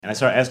And I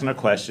started asking her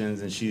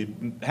questions, and she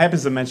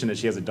happens to mention that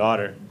she has a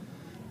daughter.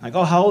 I'm like,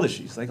 oh, how old is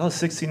she? She's like,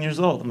 16 years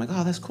old. I'm like,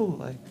 oh, that's cool.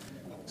 Like,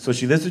 so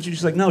she lives with you?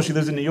 She's like, no, she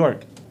lives in New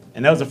York.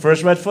 And that was the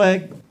first red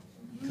flag.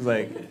 She's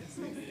like,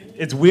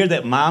 it's weird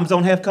that moms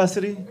don't have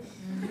custody.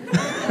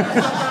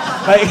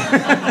 Like,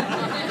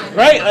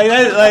 right?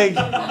 Like,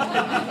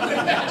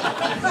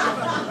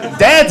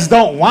 dads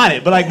don't want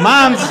it, but like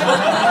moms.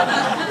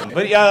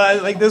 But yeah,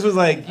 like this was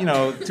like,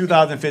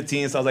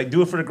 2015, so I was like,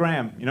 do it for the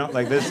gram,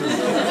 Like this is,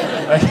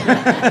 like,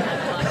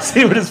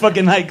 see where this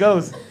fucking night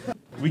goes.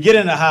 We get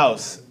in the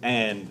house,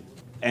 and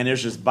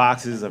there's just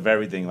boxes of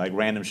everything, like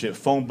random shit,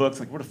 phone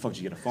books. Like, where the fuck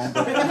did you get a phone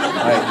book? Like,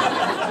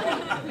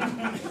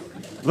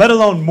 let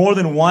alone more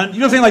than one. You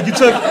know what I'm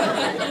saying?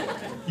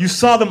 Like, you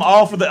saw them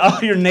all for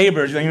all your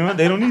neighbors. You're like,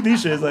 they don't need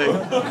these shits.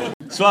 Like,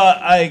 so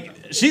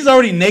she's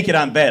already naked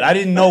on bed. I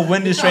didn't know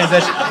when this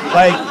transition,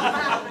 like,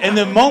 in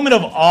the moment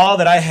of awe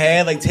that I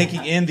had, like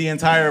taking in the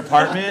entire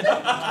apartment,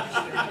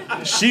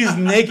 she's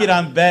naked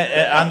on the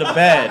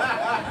bed.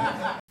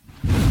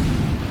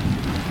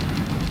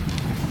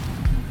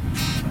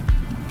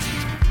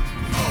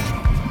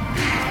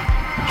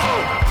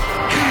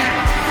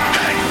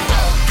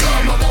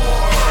 Welcome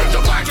aboard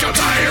the Blackout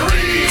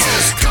Diaries.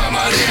 Come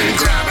on in,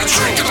 grab a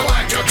drink of the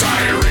Blackout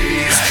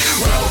Diaries.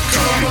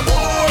 Welcome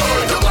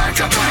aboard the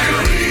Blackout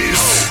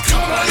Diaries.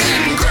 Come on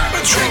in, grab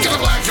a drink of the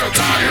Blackout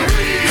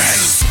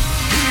Diaries.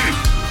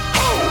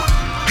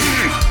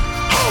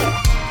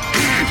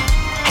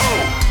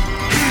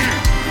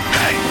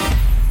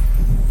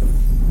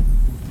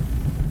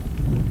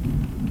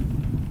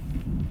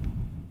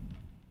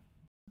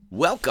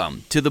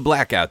 Welcome to the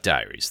Blackout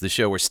Diaries, the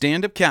show where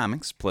stand-up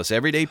comics plus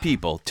everyday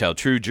people tell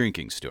true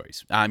drinking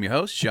stories. I'm your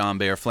host, Sean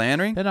Bear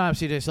Flannery. And I'm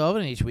CJ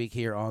Sullivan. Each week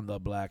here on the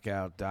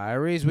Blackout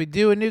Diaries, we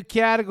do a new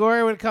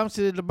category when it comes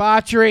to the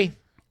debauchery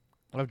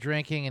of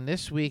drinking, and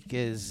this week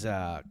is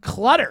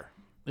clutter,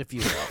 if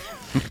you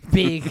will.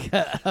 Big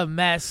a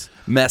mess.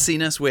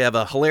 Messiness. We have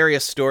a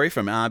hilarious story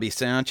from Abi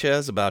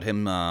Sanchez about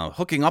him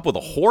hooking up with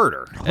a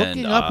hoarder.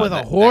 Hooking up with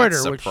a hoarder.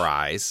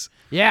 Surprise.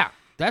 Yeah.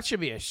 That should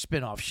be a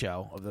spin-off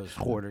show of those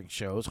hoarding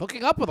shows.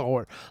 Hooking up with a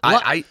hoarder.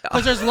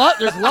 Because there's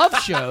love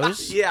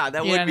shows. Yeah,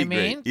 that would be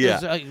great. Yeah.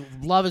 There's,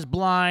 Love is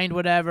Blind,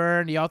 whatever,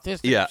 and the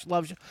autistic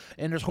love show.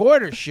 And there's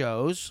hoarder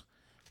shows.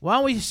 Why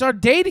don't we start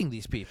dating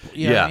these people?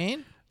 You know what I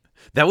mean?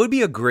 That would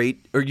be a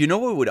great, or you know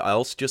what would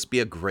else just be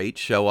a great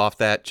show off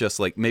that? Just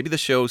like maybe the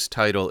show's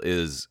title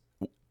is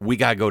We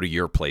Gotta Go to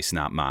Your Place,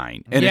 Not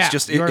Mine. And it's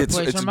just, it's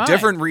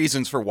different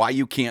reasons for why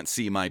you can't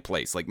see my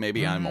place. Like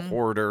maybe I'm a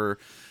hoarder.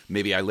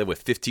 Maybe I live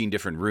with 15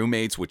 different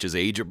roommates, which is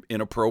age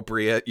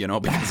inappropriate,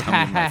 because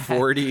I'm in my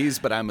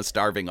 40s, but I'm a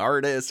starving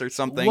artist or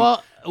something.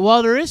 Well,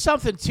 there is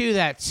something to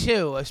that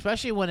too,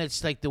 especially when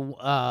it's like the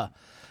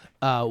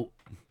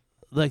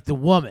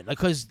woman,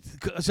 because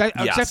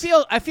I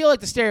feel like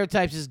the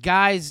stereotypes is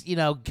guys,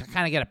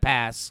 kind of get a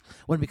pass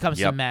when it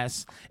becomes a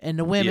mess, and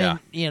the women,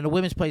 the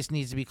women's place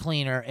needs to be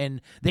cleaner, and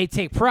they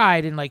take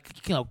pride in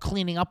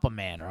cleaning up a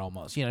man, or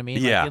almost, you know what I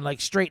mean? Yeah. And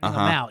straightening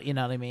them out, you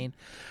know what I mean?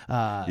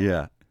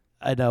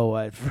 I know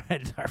our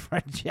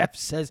friend Jeff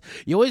says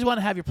you always want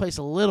to have your place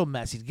a little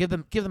messy. Give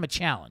them a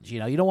challenge.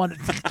 You don't want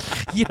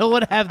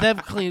to have them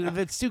clean if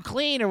it's too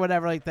clean or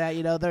whatever like that.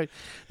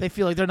 They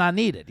feel like they're not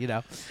needed.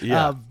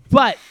 Yeah.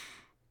 But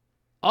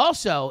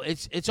also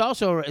it's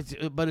always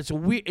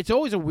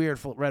a weird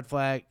red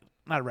flag.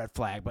 Not a red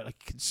flag, but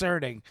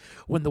concerning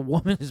when the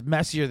woman is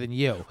messier than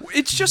you.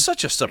 It's just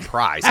such a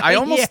surprise. I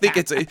almost think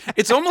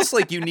it's almost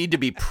like you need to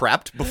be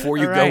prepped before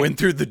you go in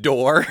through the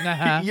door.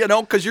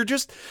 Because you're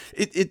just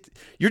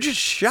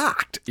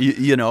shocked.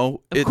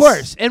 Of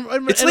course, and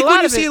it's like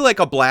when you see like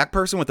a black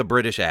person with a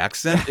British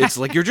accent. It's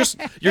like you're just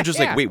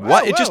like, wait,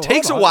 what? It just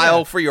takes a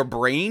while for your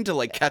brain to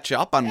like catch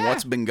up on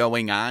what's been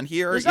going on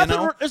here.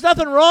 There's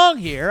nothing wrong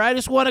here. I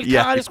just want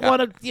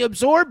to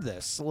absorb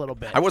this a little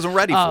bit. I wasn't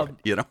ready for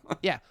it.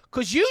 Yeah.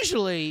 Because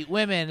usually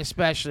women,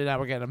 especially, now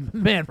we're getting a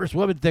man versus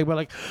woman thing,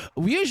 but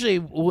usually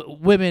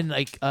women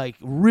like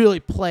really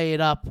play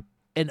it up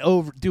and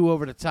do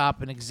over the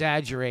top and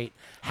exaggerate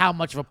how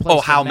much of a place.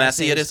 Oh, how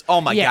messy it is! Oh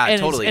my God,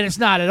 totally. And it's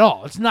not at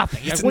all. It's nothing.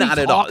 It's not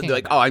at all.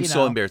 Like, oh, I'm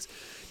so embarrassed.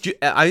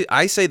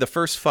 I say the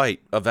first fight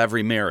of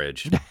every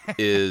marriage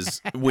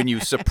is when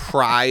you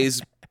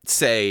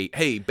say,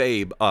 "Hey,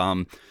 babe,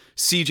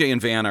 CJ and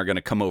Van are going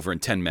to come over in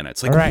 10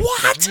 minutes." Like,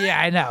 what? Yeah,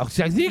 I know.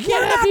 So you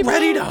can't have people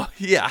ready to.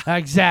 Yeah,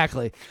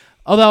 exactly.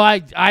 Although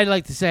I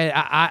like to say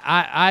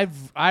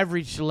I've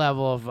reached a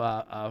level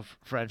of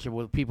friendship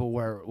with people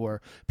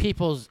where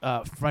people's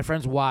my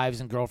friends' wives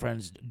and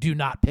girlfriends do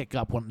not pick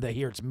up when they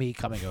hear it's me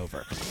coming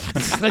over.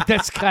 Like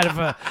that's kind of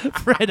a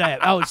friend I have.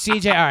 Oh,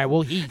 CJ, all right.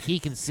 Well, he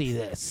can see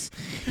this.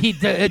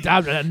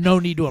 No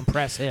need to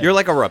impress him. You're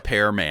like a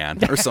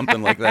repairman or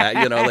something like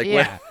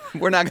that.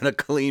 We're not going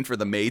to clean for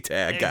the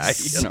Maytag guy.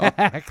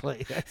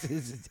 Exactly.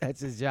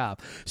 That's his job.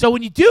 So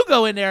when you do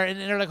go in there and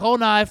they're like, oh,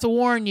 no, I have to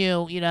warn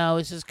you,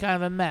 this is kind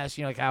of a mess.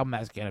 You're like, how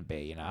mess can it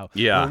be,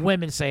 Yeah. Well,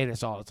 women say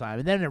this all the time.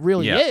 And then it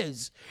really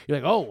is. You're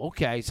like, oh,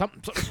 okay,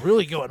 something's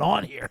really going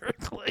on here.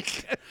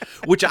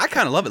 Which I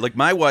kind of love it. Like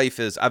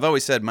I've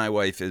always said my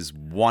wife is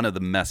one of the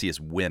messiest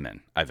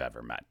women I've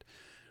ever met,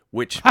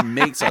 which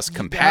makes us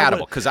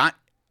compatible. Because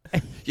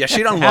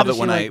she don't love it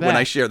when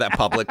I share that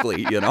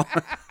publicly,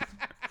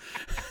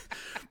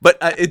 But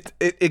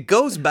it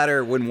goes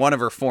better when one of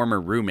her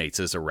former roommates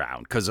is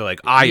around because they're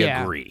like, I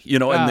agree,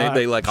 and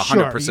they like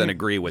 100%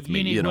 agree with me.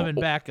 You need women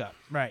backup,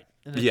 right?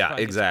 Yeah,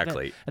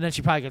 exactly. And then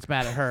she probably gets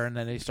mad at her, and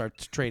then they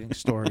start trading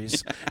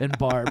stories and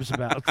barbs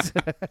about.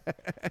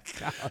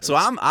 So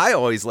I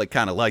always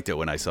kind of liked it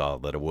when I saw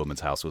that a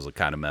woman's house was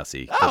kind of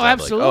messy. Oh,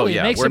 absolutely.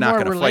 It makes we're it not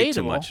more going to fight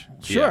too much.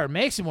 Sure, it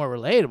makes it more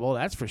relatable.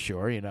 That's for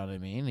sure. You know what I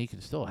mean? You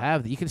can still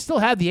have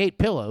the 8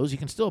 pillows. You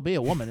can still be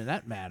a woman in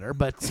that matter.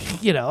 But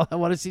I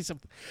want to see some.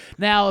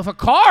 Now, if a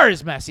car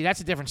is messy,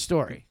 that's a different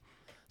story.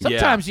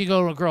 Sometimes you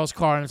go to a girl's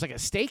car and it's like a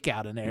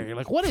stakeout in there. You're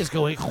like, what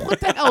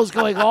the hell is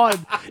going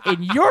on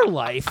in your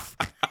life?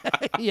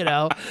 You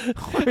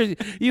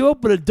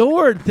open a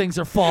door and things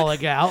are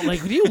falling out.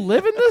 Like, do you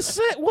live in this?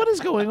 What is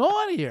going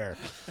on here?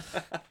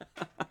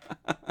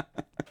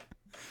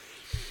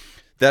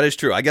 That is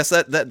true. I guess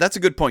that's a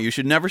good point. You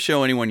should never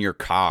show anyone your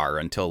car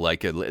until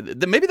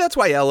maybe that's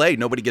why LA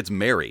nobody gets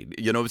married.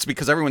 It's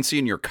because everyone's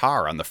seeing your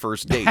car on the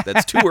first date.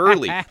 That's too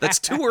early. That's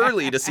too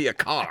early to see a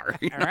car.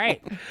 All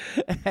right.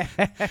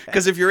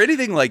 Because if you're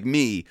anything like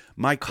me,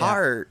 my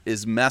car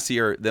is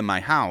messier than my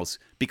house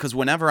because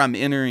whenever I'm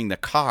entering the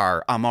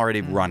car, I'm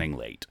already running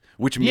late,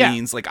 which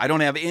means I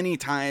don't have any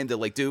time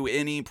to do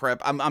any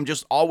prep. I'm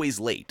just always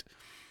late.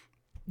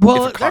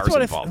 Well, that's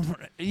what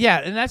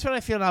and that's what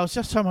I feel. And I was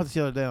just talking about this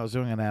the other day. I was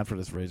doing an ad for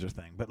this razor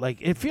thing, but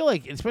I feel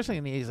like, especially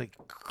in the 80s,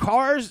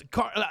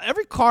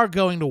 every car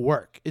going to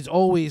work is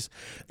always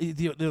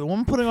the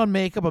woman putting on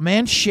makeup, a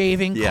man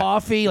shaving,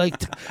 coffee,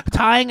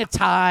 tying a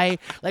tie,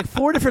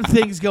 4 different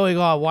things going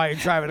on while you're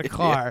driving a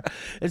car,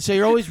 and so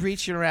you're always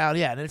reaching around.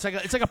 Yeah, and it's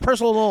like a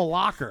personal little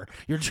locker.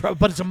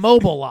 But it's a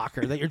mobile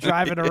locker that you're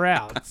driving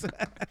around.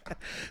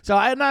 So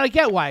I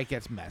get why it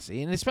gets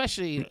messy, and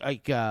especially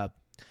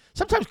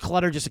sometimes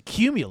clutter just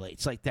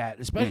accumulates like that,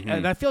 especially,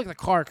 and I feel like the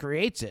car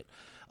creates it.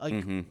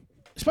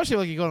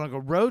 Especially you go on a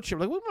road trip.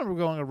 We remember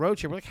going on a road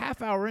trip. We're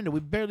half hour into,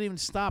 we barely even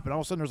stop, and all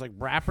of a sudden there's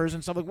wrappers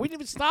and stuff. We didn't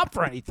even stop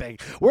for anything.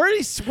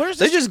 Where's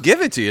they just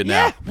give it to you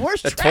now? Yeah,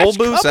 where's the toll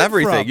booths,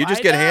 everything. From? You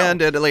just get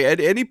handed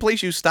any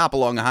place you stop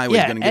along the highway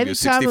is going to give you a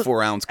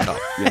 64-ounce cup.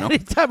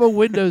 Anytime a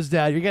window's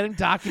down, you're getting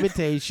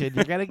documentation,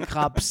 you're getting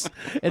cups,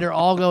 and they're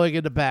all going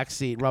in the back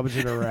seat,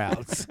 rummaging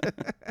around.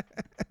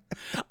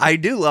 I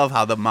do love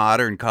how the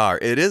modern car.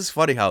 It is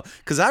funny how,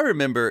 because I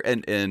remember,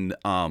 and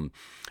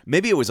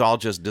maybe it was all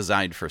just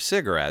designed for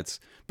cigarettes,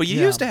 but you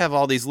used to have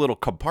all these little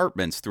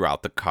compartments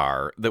throughout the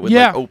car that would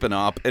open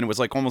up, and it was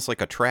almost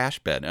like a trash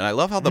bin. And I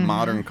love how the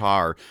modern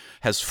car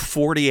has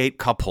 48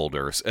 cup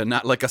holders and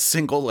not a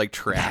single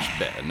trash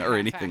bin or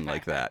anything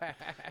like that.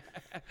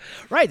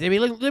 Right, they'd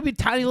be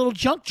tiny little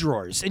junk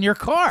drawers in your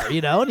car,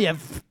 and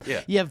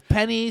you have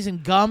pennies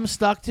and gum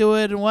stuck to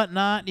it and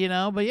whatnot,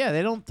 But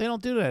they don't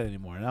do that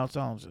anymore. Now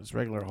it's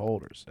regular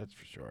holders. That's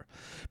for sure.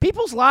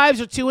 People's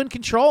lives are too in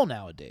control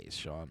nowadays,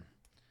 Sean.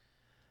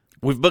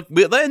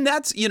 And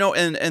that's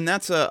and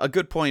that's a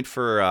good point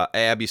for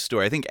Abi's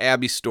story. I think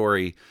Abi's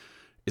story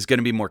is going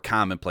to be more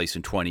commonplace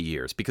in 20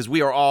 years because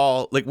we are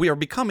all we are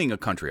becoming a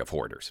country of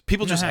hoarders.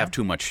 People just have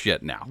too much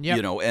shit now,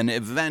 and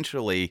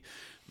eventually.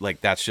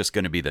 That's just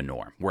going to be the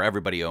norm, where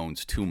everybody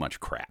owns too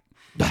much crap.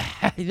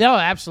 No,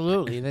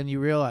 absolutely. And then you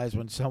realize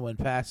when someone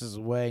passes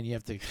away and you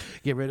have to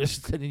get rid of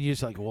it, and you're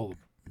just well,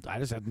 I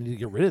just have to need to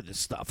get rid of this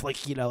stuff. I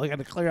got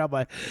to clear out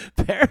my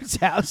parents'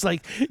 house.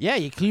 You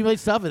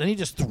accumulate stuff, and then you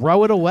just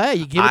throw it away.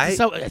 You give it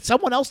to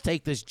someone else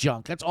take this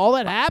junk. That's all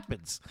that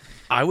happens.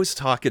 I was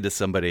talking to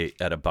somebody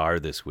at a bar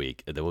this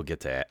week, and then we'll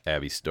get to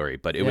Abby's story,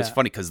 but it was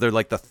funny because they're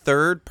the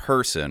third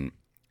person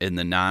in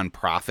the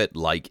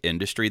nonprofit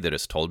industry that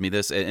has told me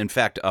this. In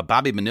fact,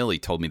 Bobby Manilli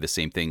told me the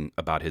same thing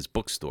about his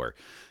bookstore.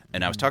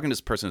 And I was talking to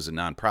this person who's a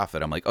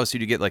nonprofit. I'm like, oh, so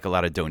do you get a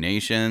lot of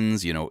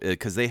donations?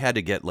 Because they had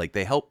to get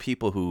they help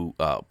people who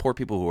poor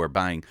people who are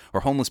buying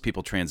or homeless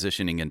people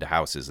transitioning into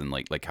houses and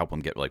help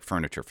them get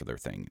furniture for their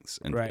things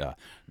and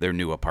their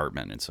new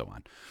apartment and so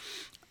on.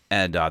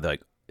 And they're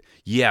like,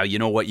 yeah, you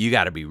know what? You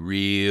got to be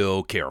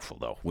real careful,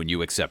 though, when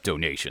you accept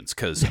donations,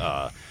 because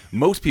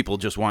most people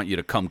just want you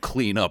to come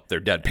clean up their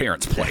dead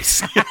parents'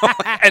 place,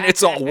 and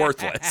it's all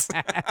worthless.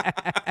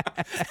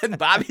 And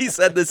Bobby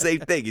said the same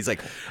thing. He's like,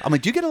 I'm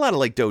like, do you get a lot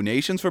of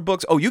donations for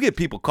books? Oh, you get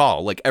people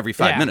call every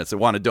 5 minutes that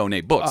want to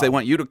donate books. They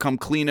want you to come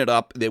clean it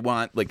up. They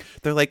want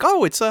they're like,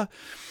 oh, it's a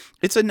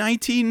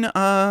 19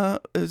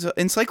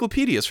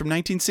 encyclopedias from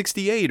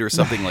 1968 or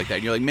something like that.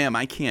 And you're like, ma'am,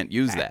 I can't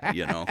use that,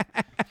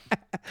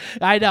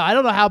 I know. I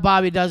don't know how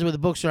Bobby does it with the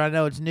bookstore. I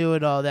know it's new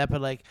and all that,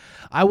 but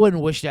I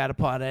wouldn't wish that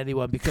upon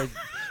anyone because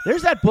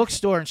there's that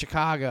bookstore in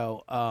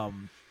Chicago.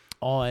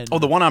 on. Oh,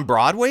 the one on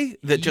Broadway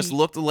that just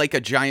looked like a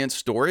giant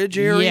storage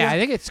area. Yeah, I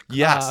think it's.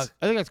 Yes,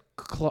 I think it's.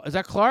 Is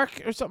that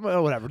Clark or something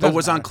or whatever? It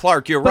was on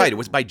Clark. You're right. It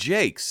was by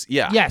Jake's.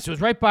 Yeah. Yes, it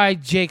was right by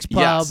Jake's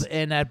Pub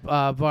and that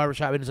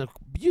barbershop. And it's a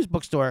used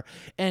bookstore,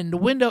 and the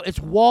window, it's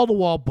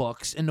wall-to-wall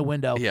books in the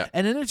window. Yeah.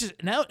 And then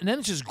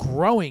it's just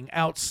growing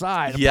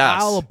outside, a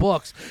pile of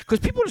books, because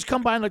people just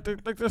come by and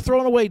they're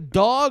throwing away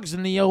dogs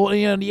in the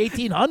in the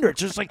 1800s,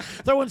 just like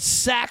throwing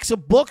sacks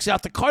of books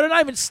out the car. They're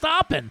not even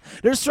stopping.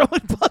 They're just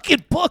throwing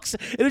fucking books,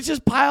 and it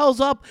just piles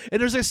up.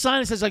 And there's a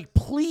sign that says like,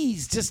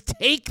 "Please, just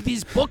take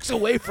these books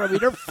away from me.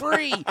 They're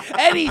free.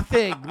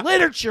 Anything,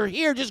 literature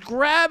here, just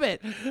grab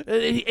it."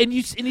 And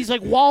he's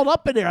like walled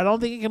up in there. I don't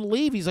think he can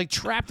leave. He's like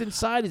trapped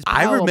inside his.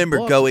 I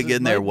remember going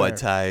in there one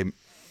time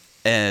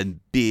and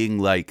being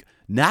like,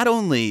 not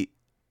only,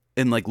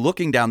 and like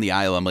looking down the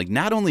aisle, I'm like,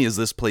 not only is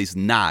this place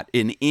not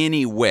in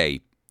any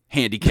way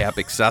handicap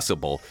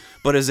accessible,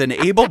 but as an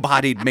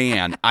able-bodied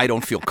man, I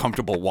don't feel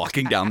comfortable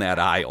walking down that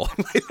aisle.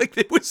 Like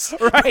it was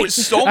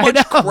so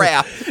much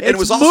crap, and it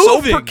was all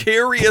so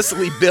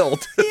precariously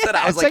built that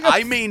I was like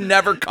I may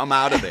never come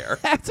out of there.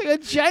 It's like a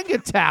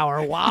Jenga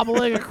tower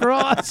wobbling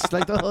across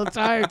like the whole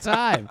entire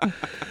time,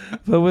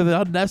 but with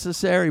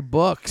unnecessary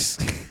books.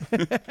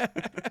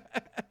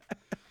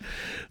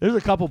 There's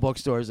a couple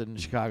bookstores in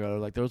Chicago.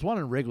 Like there was one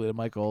in Wrigley that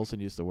Mike Olson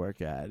used to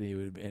work at,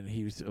 and he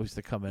used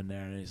to come in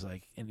there, and he's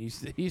like, and he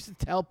used to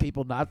tell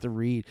people not to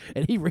read,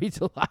 and he reads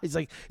a lot. He's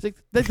like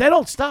they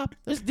don't stop.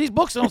 These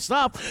books don't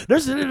stop.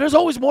 There's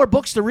always more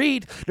books to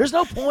read. There's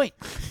no point.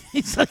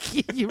 He's like,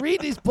 you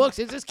read these books,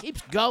 it just keeps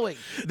going.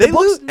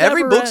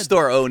 Every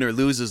bookstore owner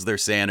loses their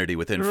sanity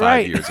within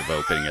 5 years of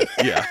opening it.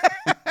 Yeah,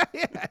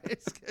 yeah,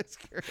 it's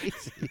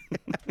crazy.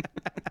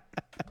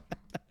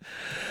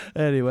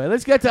 Anyway,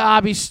 let's get to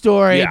Abi's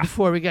story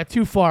before we get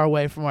too far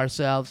away from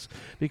ourselves,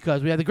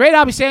 because we have the great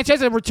Abi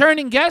Sanchez, a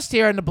returning guest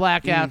here in the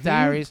Blackout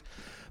Diaries,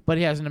 but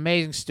he has an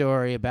amazing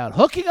story about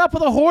hooking up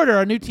with a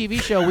hoarder, a new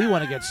TV show we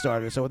want to get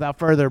started. So without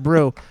further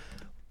ado,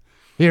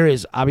 here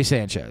is Abi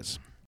Sanchez.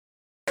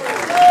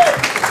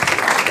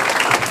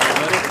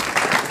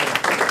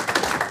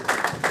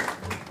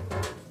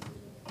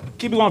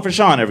 Keep it going for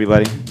Sean,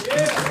 everybody.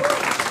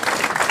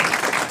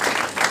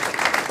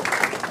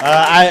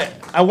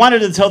 I wanted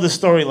to tell this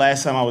story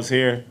last time I was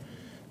here,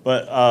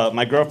 but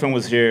my girlfriend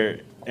was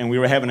here, and we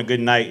were having a good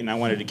night, and I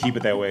wanted to keep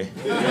it that way.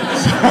 So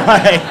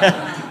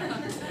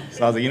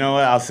I was like, you know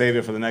what? I'll save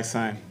it for the next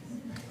time.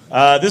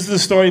 This is a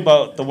story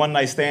about the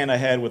one-night stand I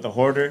had with a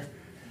hoarder.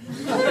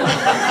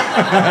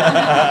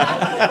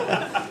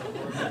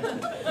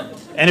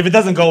 And if it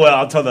doesn't go well,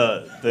 I'll tell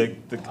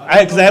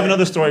because I have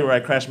another story where I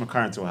crashed my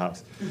car into a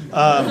house.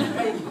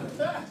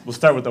 We'll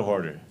start with the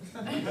hoarder.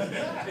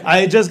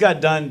 I just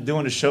got done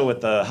doing a show at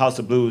the House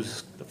of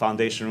Blues, the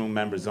Foundation Room,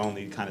 members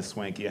only, kind of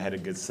swanky. I had a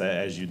good set,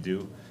 as you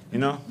do, you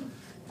know?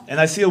 And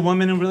I see a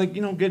woman, and we're like,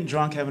 getting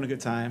drunk, having a good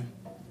time.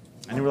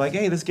 And they were like,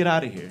 hey, let's get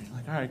out of here. I'm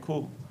like, all right,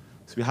 cool.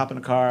 So we hop in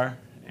a car,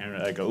 and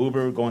like an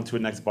Uber, going to a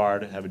next bar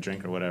to have a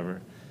drink or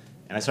whatever.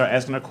 And I start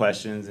asking her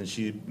questions, and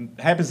she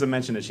happens to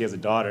mention that she has a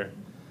daughter.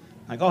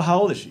 I'm like, oh,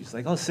 how old is she? She's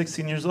like, oh,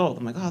 16 years old.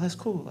 I'm like, oh, that's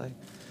cool. Like,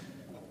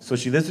 so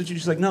she lives with you?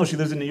 She's like, no, she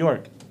lives in New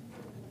York.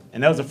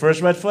 And that was the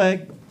first red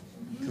flag.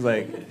 Cause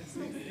like,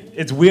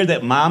 it's weird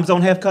that moms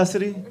don't have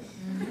custody.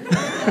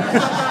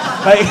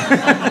 Like,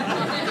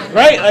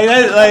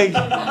 right? Like,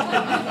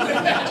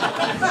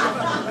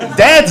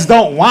 dads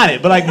don't want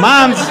it, but like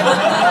moms,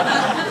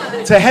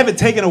 to have it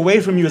taken away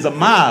from you as a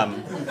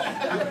mom,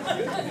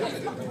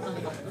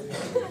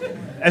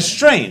 that's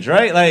strange,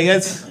 right? Like,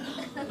 it's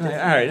like,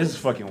 all right, this is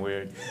fucking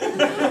weird.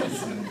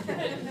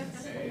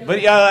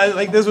 But yeah,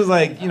 like this was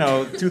like,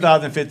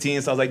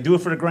 2015, so I was like, do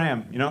it for the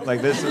gram,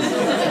 like this is,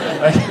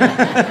 like,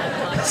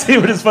 see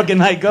where this fucking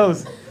night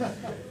goes.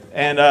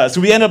 And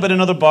so we end up at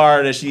another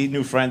bar that she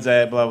knew friends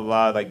at, blah, blah,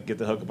 blah, like get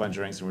the hook up on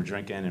drinks, and we're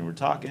drinking, and we're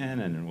talking,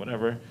 and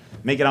whatever.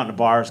 Make it out in the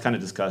bar, it's kind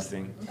of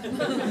disgusting.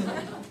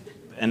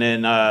 And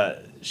then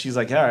she's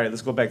like, all right,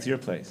 let's go back to your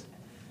place.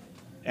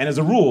 And as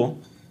a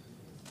rule,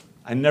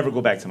 I never go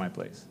back to my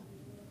place.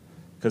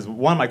 Because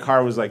one, my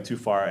car was like too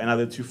far, and I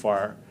lived too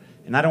far,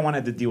 and I don't want to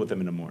have to deal with them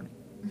in the morning.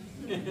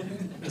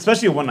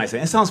 Especially a one-night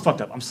stand. It sounds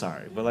fucked up, I'm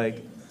sorry, but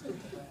like,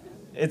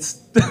 it's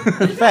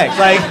fact.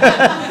 Like,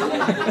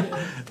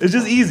 it's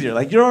just easier.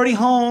 Like, you're already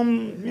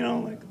home,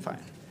 like, fine.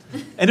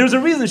 And there was a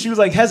reason she was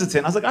like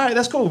hesitant. I was like, all right,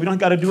 that's cool. We don't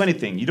got to do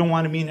anything. You don't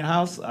want me in your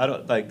house?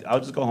 I'll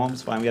just go home.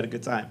 It's fine. We had a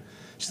good time.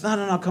 She said,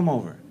 no, come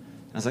over. And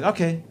I was like,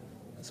 okay.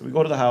 So we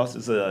go to the house.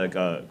 It's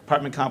a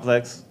apartment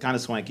complex, kind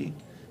of swanky.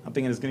 I'm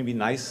thinking it's going to be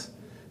nice.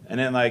 And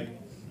then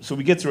so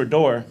we get to her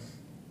door.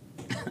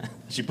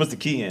 She puts the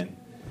key in.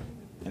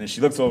 And then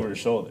she looks over her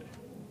shoulder.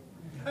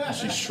 And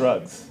she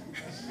shrugs.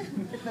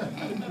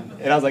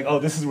 And I was like, oh,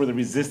 this is where the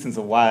resistance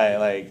of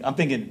why, I'm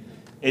thinking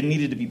it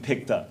needed to be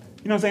picked up.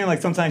 You know what I'm saying?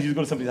 Like, sometimes you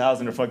go to somebody's house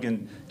and their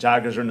fucking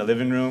joggers are in the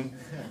living room.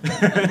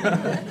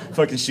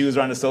 Fucking shoes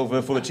are on the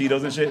sofa full of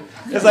Cheetos and shit.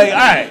 It's like, all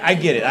right, I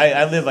get it.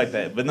 I live like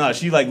that. But no,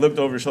 she, looked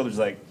over her shoulder,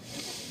 like,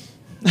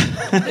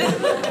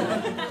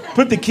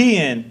 put the key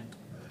in,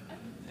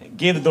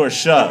 gave the door a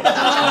shove.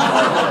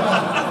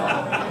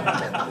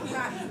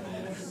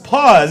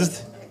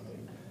 Paused.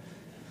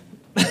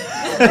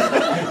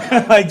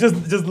 Like,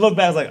 just looked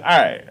back. I was like, all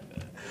right,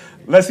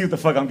 let's see what the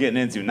fuck I'm getting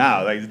into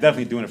now. Like,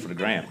 definitely doing it for the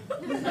gram.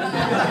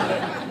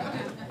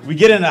 We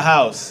get in the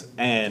house,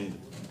 and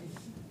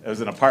it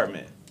was an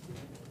apartment.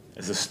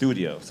 It's a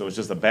studio, so it's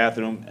just a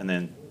bathroom and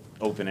then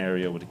open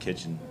area with a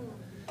kitchen.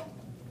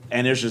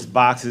 And there's just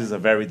boxes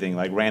of everything,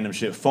 like random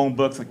shit, phone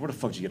books. Like, where the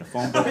fuck did you get a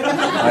phone book? Like,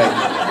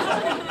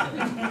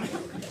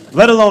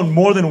 let alone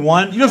more than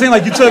one. You know what I'm saying?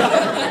 Like,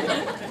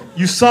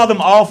 you saw them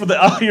all for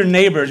all your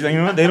neighbors. You're like, you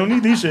know what? They don't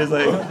need these shits.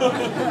 Like,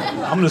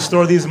 I'm gonna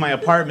store these in my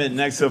apartment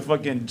next to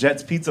fucking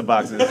Jet's pizza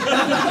boxes.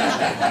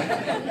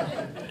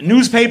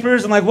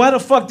 Newspapers. I'm like, why the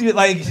fuck do you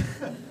like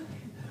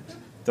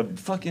the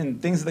fucking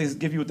things that they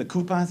give you with the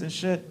coupons and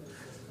shit?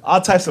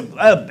 All types of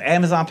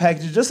Amazon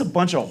packages, just a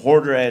bunch of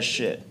hoarder ass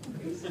shit.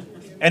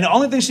 And the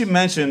only thing she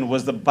mentioned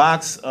was the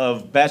box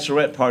of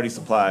bachelorette party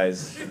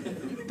supplies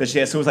that she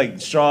had. So it was like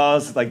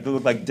straws, like they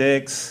look like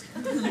dicks,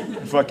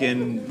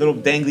 fucking little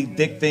dangly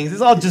dick things.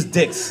 It's all just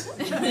dicks.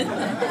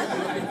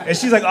 And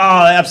she's like, oh,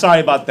 I'm sorry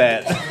about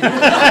that.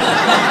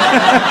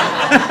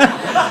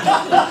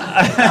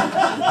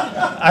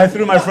 I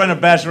threw my friend a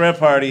bachelorette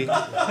party.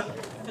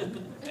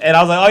 And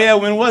I was like, oh yeah,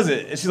 when was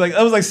it? And she's like,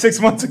 that was like 6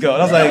 months ago.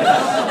 And I was like,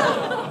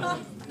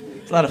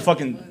 it's a lot of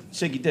fucking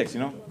shaky dicks,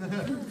 you know?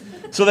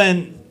 So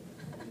then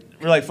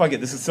we're like, fuck it,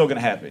 this is still gonna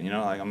happen, you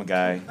know? Like, I'm a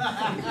guy.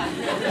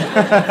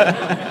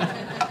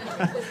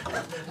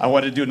 I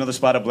wanted to do another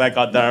spot of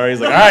Blackout Diaries.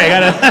 Like, all right,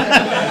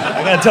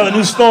 I gotta tell a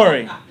new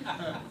story.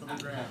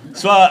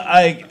 So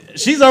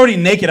she's already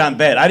naked on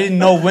bed. I didn't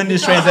know when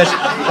this transition,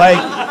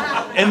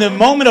 like, in the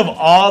moment of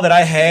awe that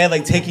I had,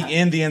 like taking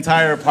in the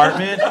entire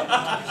apartment,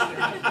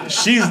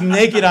 she's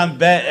naked on the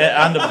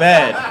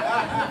bed.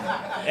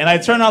 And I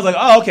turned and I was like,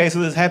 oh, okay, so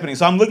this is happening.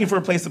 So I'm looking for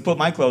a place to put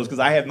my clothes because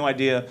I have no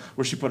idea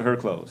where she put her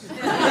clothes.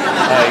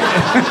 Like,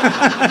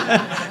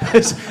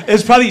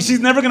 it's probably, she's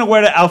never going to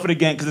wear that outfit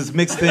again because it's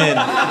mixed in.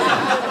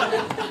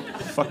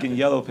 Fucking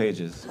yellow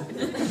pages.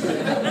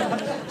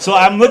 So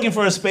I'm looking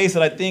for a space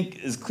that I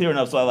think is clear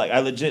enough so I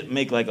legit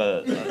make like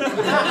a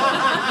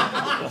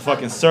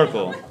fucking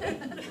circle.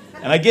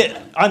 And I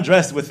get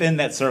undressed within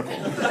that circle.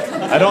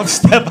 I don't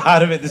step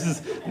out of it. This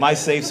is my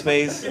safe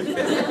space. I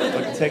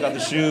can take off the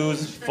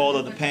shoes, fold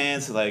up the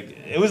pants. Like,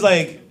 it was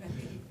like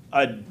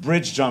a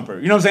bridge jumper.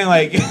 You know what I'm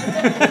saying? Like,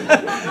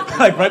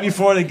 like right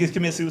before they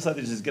commit suicide,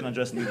 they just get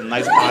undressed and leave a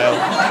nice pile.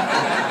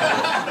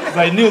 Because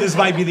I knew this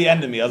might be the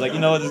end of me. I was like, you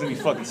know what? This is going to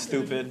be fucking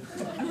stupid.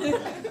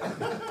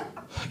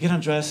 I get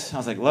undressed. I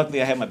was like,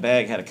 luckily I had my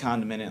bag, had a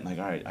condom in it. I'm like,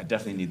 all right, I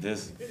definitely need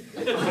this.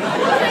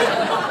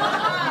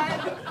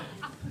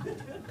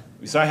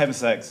 We started having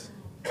sex,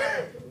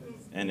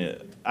 and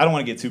I don't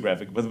want to get too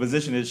graphic, but the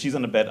position is she's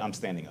on the bed, I'm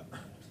standing up.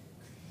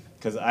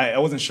 Because I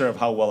wasn't sure of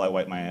how well I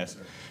wiped my ass.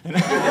 I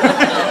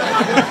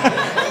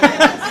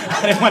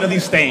didn't want to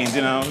leave stains,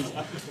 you know?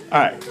 All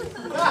right.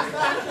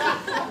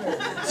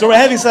 So we're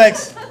having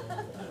sex,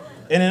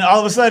 and then all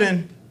of a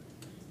sudden,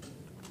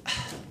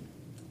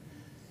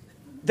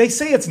 they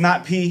say it's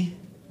not pee.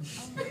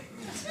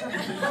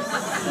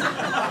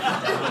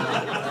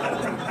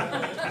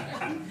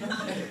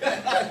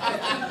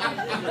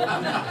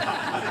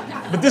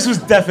 But this was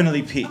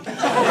definitely pee.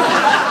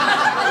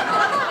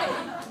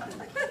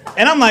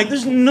 And I'm like,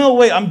 there's no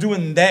way I'm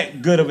doing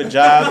that good of a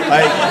job.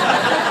 Like,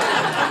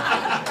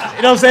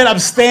 you know what I'm saying? I'm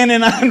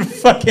standing on a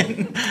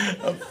fucking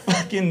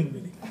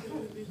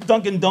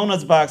Dunkin'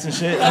 Donuts box and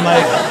shit. I'm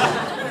like,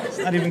 it's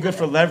not even good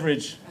for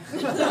leverage.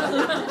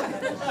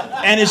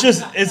 And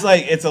it's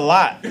like, it's a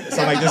lot.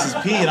 So I'm like, this is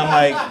pee. And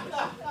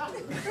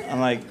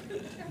I'm like,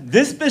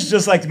 this bitch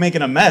just like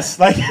making a mess.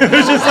 Like, it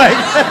was just like,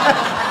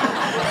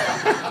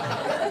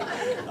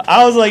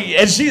 I was like,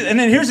 and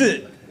then here's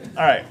it.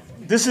 All right,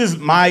 this is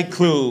my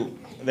clue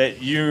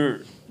that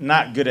you're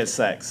not good at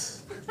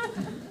sex.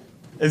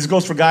 This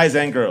goes for guys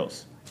and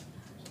girls.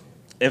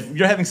 If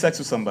you're having sex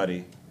with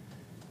somebody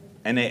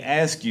and they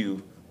ask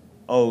you,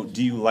 oh,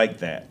 do you like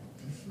that?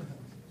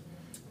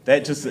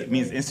 That just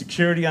means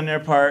insecurity on their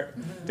part.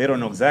 They don't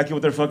know exactly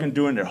what they're fucking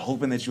doing. They're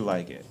hoping that you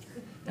like it.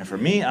 And for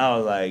me, I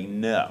was like,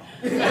 no.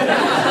 Because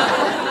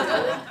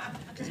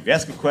if you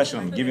ask a question,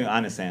 I'm going to give you an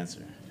honest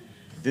answer.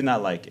 Did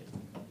not like it.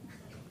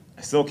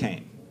 I still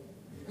came.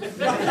 I'm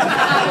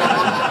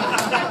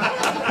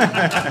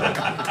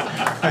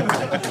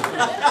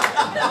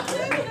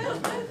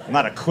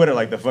not a quitter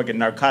like the fucking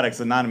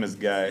Narcotics Anonymous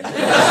guy.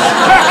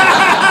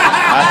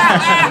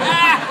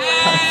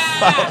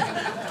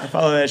 I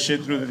follow that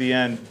shit through to the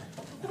end.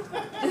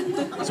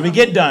 So we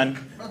get done,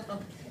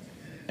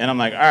 and I'm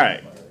like, all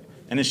right.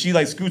 And then she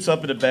like scoots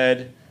up into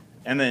bed,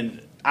 and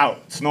then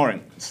out,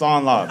 snoring,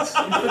 sawing logs.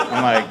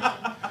 I'm like,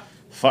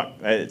 fuck,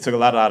 it took a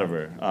lot out of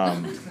her.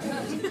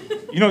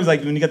 You know, it's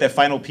like when you get that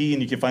final pee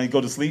and you can finally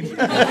go to sleep? Like,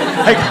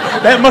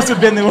 that must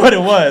have been what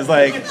it was.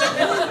 Like,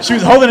 she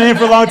was holding it in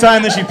for a long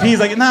time, then she pees,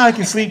 like, nah, I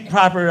can sleep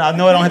proper. I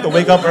know I don't have to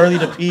wake up early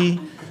to pee.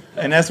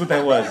 And that's what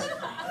that was.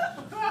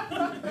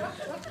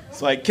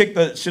 So I kick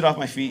the shit off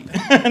my feet,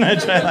 and I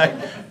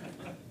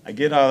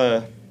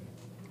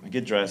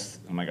get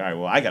dressed. I'm like, all right,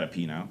 well, I gotta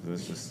pee now.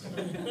 It's just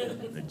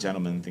a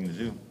gentleman thing to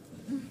do.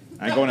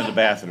 I go into the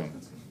bathroom.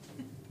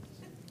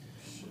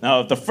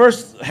 Now, the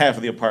first half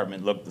of the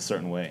apartment looked a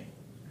certain way.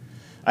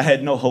 I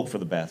had no hope for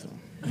the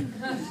bathroom.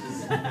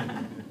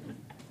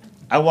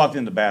 I walked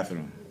in the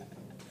bathroom,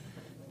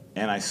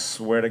 and I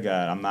swear to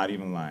God, I'm not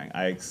even lying.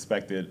 I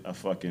expected a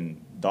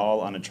fucking doll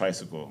on a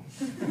tricycle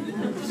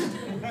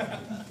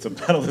to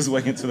pedal his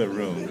way into the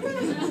room.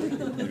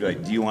 He'd be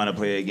like, do you want to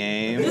play a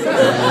game? It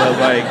was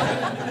like,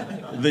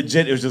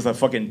 legit, it was just a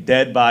fucking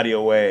dead body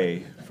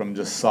away from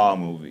just Saw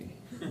movie.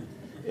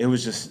 It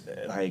was just,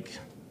 like,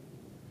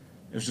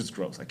 it was just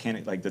gross. I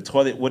can't, like, the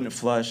toilet wouldn't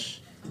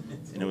flush,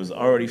 and it was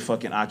already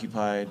fucking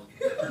occupied.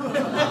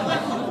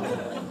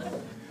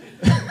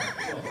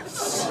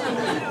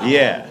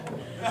 Yeah.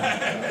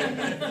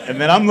 And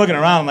then I'm looking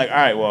around, I'm like, all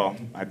right, well,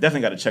 I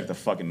definitely got to check the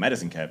fucking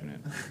medicine cabinet.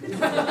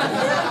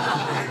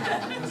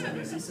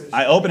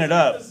 I open it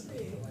up.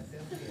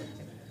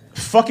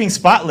 Fucking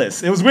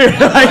spotless. It was weird.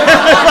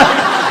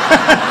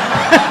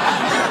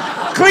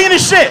 Clean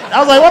as shit. I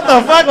was like, what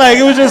the fuck? Like,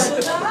 it was just,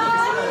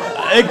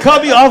 it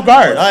caught me off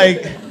guard.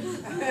 Like,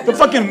 the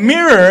fucking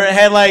mirror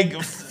had,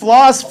 like,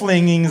 floss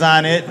flingings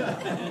on it,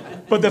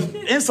 but the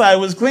inside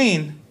was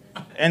clean.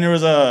 And there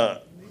was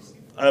a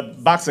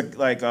box of,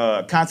 like,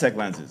 contact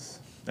lenses.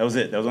 That was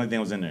it. That was the only thing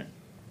that was in there.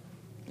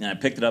 And I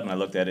picked it up and I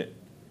looked at it.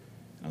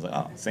 And I was like,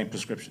 oh, same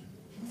prescription.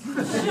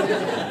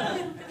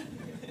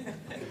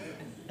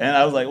 And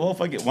I was like, well,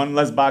 fuck it, one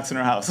less box in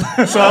her house.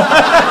 So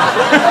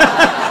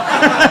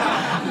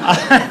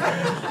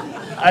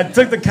I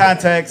took the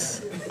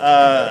contacts.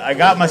 I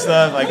got my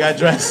stuff. I got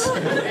dressed.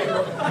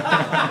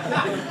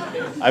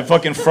 I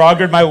fucking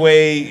froggered my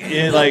way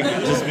in, like,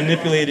 just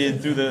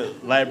manipulated through the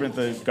labyrinth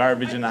of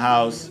garbage in the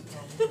house.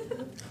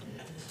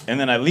 And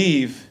then I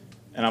leave,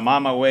 and I'm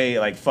on my way,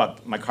 like,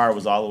 fuck, my car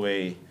was all the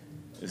way,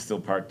 it's still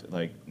parked,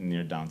 like,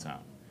 near downtown.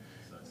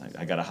 Like,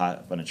 I gotta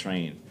hop on a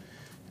train,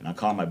 and I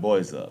call my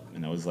boys up,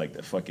 and it was like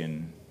the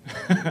fucking,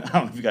 I don't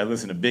know if you guys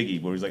listen to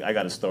Biggie, but he's like, I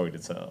got a story to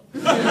tell.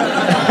 They're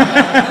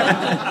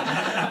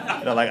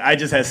like, I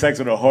just had sex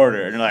with a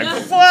hoarder, and they're like,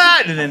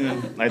 what? And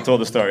then I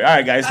told the story. All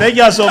right, guys, thank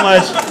y'all so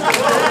much.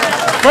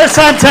 First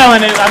time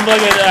telling it, I'm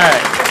looking, all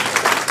right.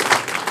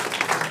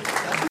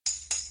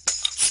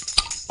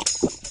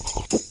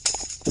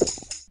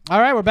 All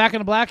right, we're back in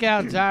the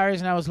Blackout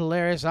Diaries, and that was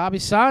hilarious. Abi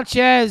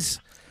Sanchez,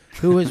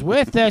 who was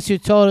with us, who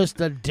told us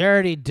the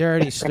dirty,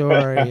 dirty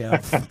story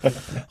of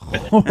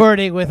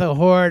hoarding with a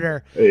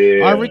hoarder.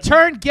 Yeah. Our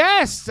return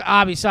guest,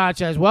 Abi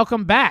Sanchez,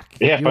 welcome back.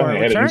 Yeah, I finally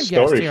had a new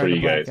story for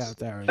you guys.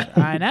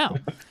 I know.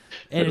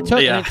 And it took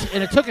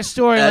and it took a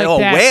story like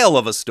that. A whale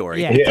of a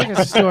story. Yeah, it took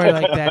a story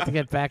like that to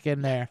get back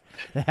in there.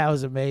 That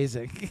was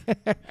amazing.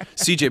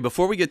 CJ,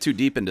 before we get too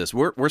deep into this,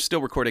 we're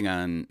still recording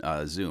on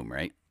Zoom,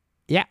 right?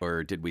 Yeah.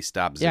 Or did we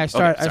stop Zoom? Yeah,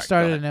 I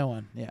started a new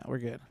one. Yeah, we're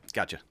good.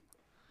 Gotcha.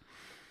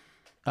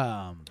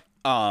 Yeah,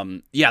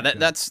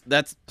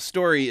 that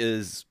story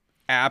is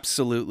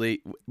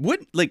absolutely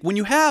when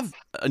you have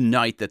a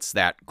night that's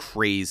that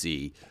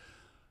crazy,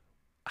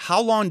 how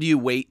long do you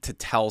wait to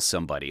tell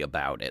somebody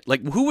about it?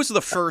 Like, who was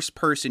the first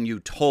person you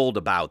told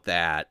about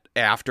that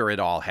after it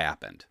all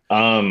happened?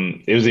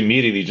 It was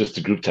immediately just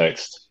a group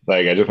text.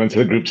 Like, I just went to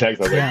the group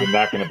text. I was like, you're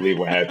not going to believe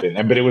what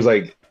happened. But it was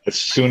like, as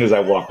soon as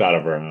I walked out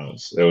of her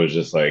house, it was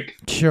just like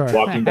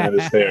walking down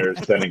the stairs,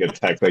 sending a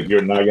text, like,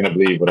 you're not going to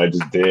believe what I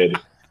just did.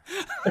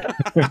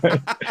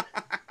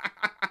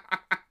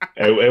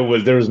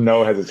 There was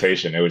no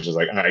hesitation. It was just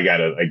like,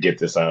 I get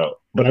this out.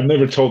 But I've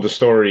never told the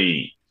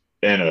story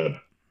in a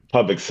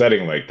public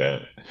setting like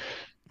that.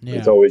 Yeah.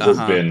 It's always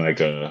just been like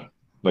a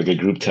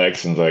group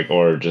text and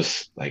or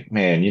just like,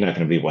 man, you're not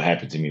going to believe what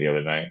happened to me the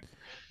other night.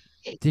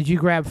 Did you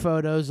grab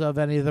photos of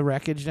any of the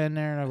wreckage in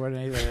there, or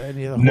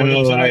any of the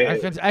No,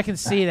 I can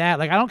see that.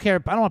 Like, I don't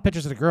care. I don't want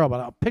pictures of the girl,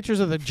 but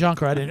pictures of the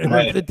junk. It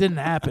didn't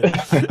happen.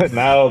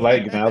 now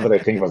that I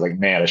think, I was like,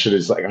 man, I should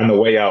have on the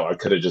way out, I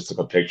could have just took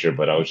a picture,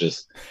 but I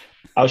was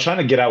trying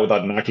to get out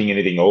without knocking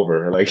anything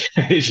over. Like,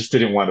 I just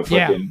didn't want to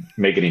fucking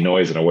make any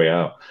noise on the way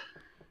out.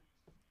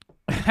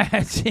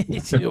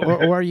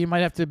 or you might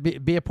have to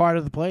be a part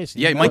of the place.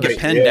 Yeah, you might get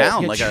pinned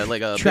down like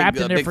a trapped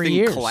big, in there big for thing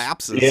years.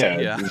 Collapses.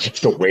 Yeah, it's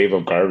just a wave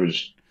of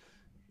garbage.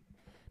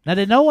 Now,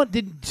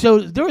 so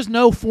there was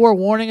no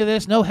forewarning of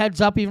this, no heads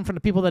up even from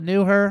the people that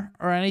knew her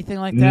or anything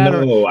like that?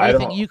 No, I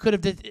think you could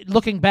have,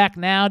 looking back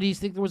now, do you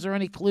think was there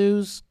any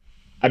clues?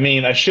 I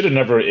mean, it should have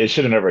never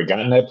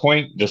gotten that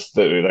point, just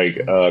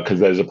because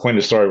there's a point in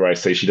the story where I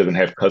say she doesn't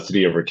have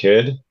custody of her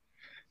kid.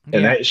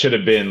 And that should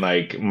have been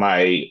like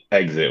my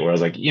exit, where I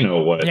was like, you know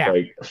what,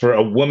 like for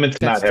a woman to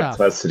not have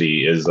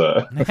custody is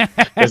like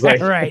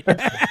right.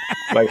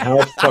 Like,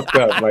 how fucked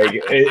up. Like,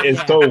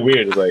 it's so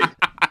weird. It's like,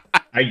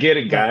 I get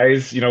it,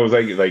 guys.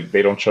 It's like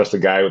they don't trust a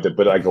guy with it,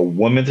 but like a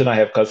woman to not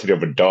have custody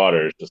of a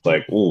daughter is just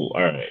like, ooh,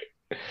 all right.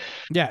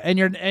 Yeah, and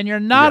you're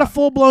not a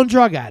full-blown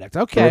drug addict.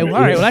 Okay, well,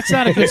 all right. Well, that's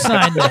not a good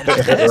sign then.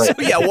 So,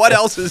 what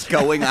else is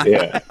going on?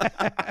 Yeah.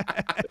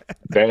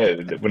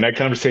 that when that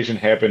conversation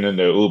happened in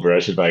the Uber, I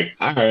should be like,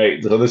 all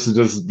right, so this is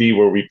just be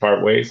where we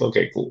part ways.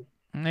 Okay, cool.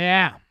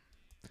 Yeah.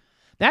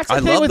 That's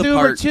the thing with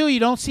Uber, too. You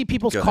don't see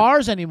people's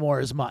cars anymore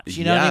as much.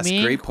 You know what I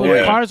mean? Great point.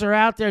 When cars are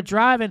out there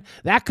driving,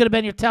 that could have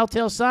been your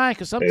telltale sign,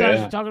 because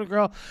sometimes you're talking to a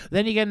girl,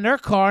 then you get in their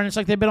car, and it's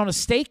like they've been on a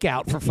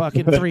stakeout for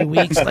fucking 3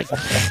 weeks. Like,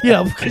 you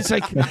know, it's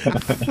like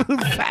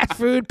fast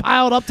food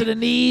piled up to the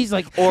knees.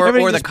 Like,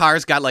 or the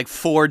car's got like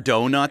 4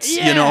 donuts,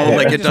 you know,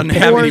 like it doesn't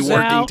have any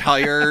working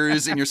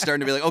tires, and you're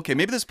starting to be like, okay,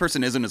 maybe this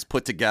person isn't as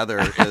put together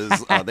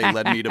as they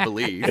led me to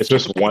believe. It's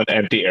just one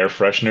empty air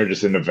freshener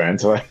just in the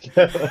vent. Like.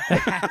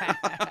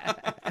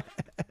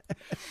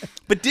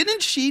 But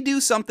didn't she do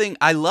something?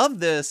 I love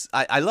this.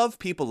 I love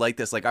people like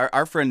this. Like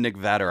our friend Nick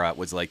Vatera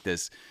was like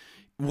this.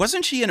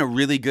 Wasn't she in a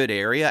really good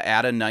area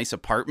at a nice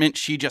apartment?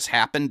 She just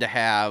happened to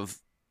have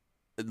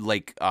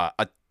like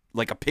a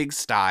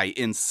pigsty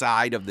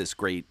inside of this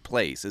great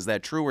place. Is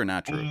that true or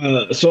not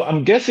true? So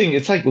I'm guessing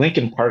it's like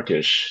Lincoln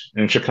Parkish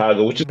in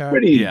Chicago, which is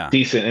pretty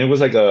decent. And it was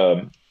like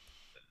I'm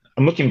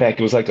looking back,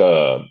 it was like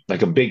a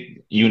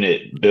big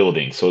unit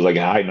building. So it was like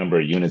a high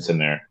number of units in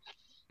there.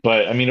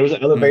 But I mean, there was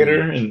an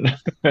elevator, and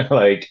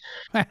like,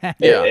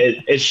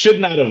 it should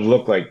not have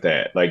looked like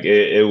that. Like,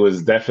 it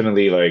was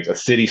definitely like a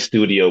city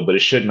studio, but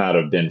it should not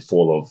have been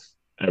full of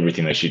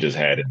everything that she just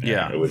had in there.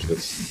 Yeah, it was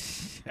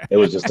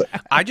just. Like,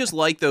 I just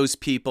like those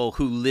people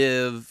who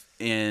live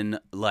in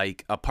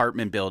like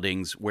apartment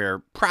buildings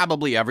where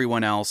probably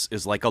everyone else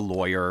is like a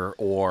lawyer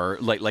or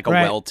like a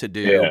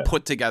well-to-do,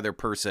 put together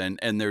person,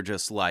 and they're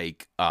just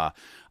like,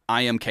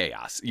 I am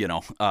chaos, you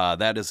know.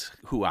 That is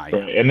who I am.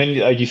 Right. And then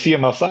like you see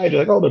them outside, you're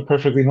like, oh, they're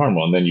perfectly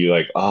normal. And then you're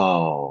like,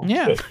 oh,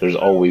 there's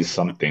always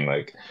something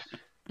like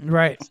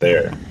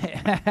there.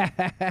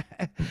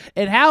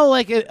 And how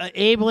like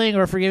enabling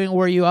or forgiving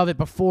were you of it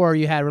before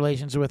you had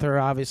relations with her?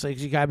 Obviously,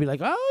 because you gotta be like,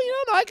 oh,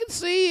 you know, I can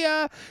see,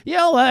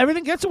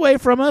 everything gets away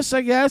from us.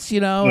 I guess, you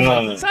know,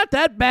 it's not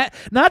that bad,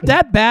 not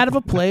that bad of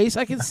a place.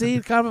 I can see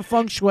kind of a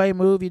feng shui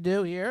move you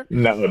do here.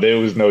 No, there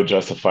was no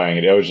justifying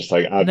it. It was just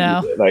like, I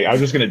was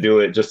just gonna do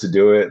it just to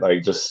do it.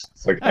 Like, just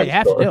like, you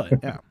have to do it.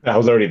 Yeah, I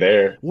was already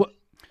there.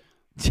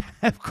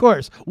 Of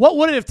course. What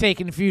would it have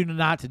taken for you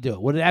not to do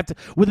it? Would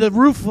the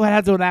roof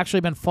have to have actually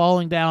been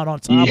falling down on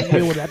top of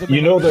you? Would that have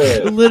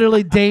been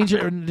literally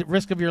danger and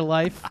risk of your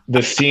life?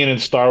 The scene in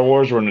Star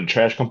Wars where the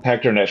trash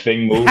compactor and that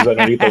thing moves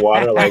underneath the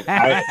water, like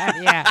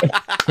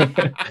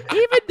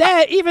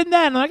even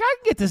then, like I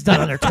can get this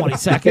done under 20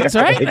 seconds,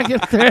 right? I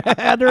get there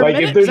under a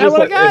minute.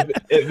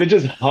 If it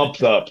just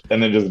humps up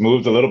and then just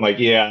moves a little, I'm like,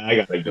 yeah, I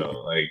gotta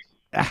go. Like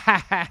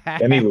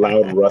any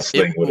loud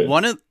rustling with it.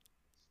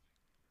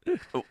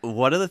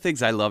 One of the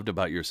things I loved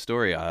about your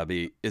story,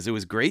 Abi, is it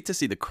was great to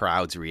see the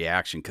crowd's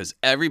reaction, because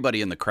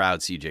everybody in the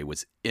crowd, CJ,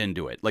 was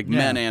into it, like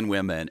men and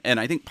women. And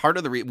I think part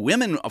of the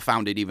women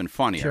found it even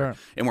funnier,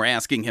 and were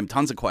asking him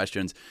tons of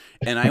questions.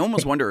 And I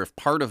almost wonder if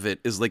part of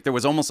it is like there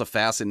was almost a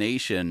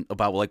fascination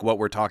about like what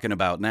we're talking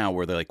about now,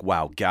 where they're like,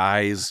 wow,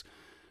 guys,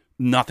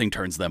 nothing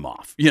turns them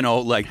off, you know,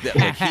 like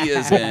he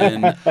is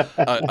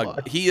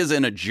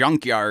in a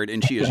junkyard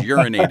and she is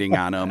urinating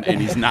on him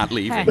and he's not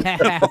leaving.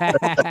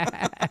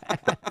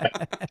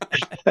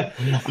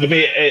 I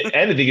mean,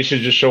 and I think it should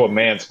just show a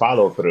man's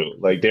follow through.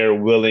 Like they're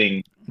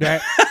willing,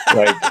 like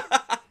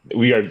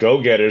we are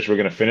go getters. We're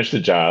gonna finish the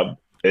job.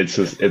 It's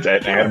an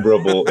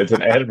admirable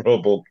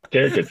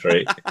character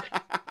trait.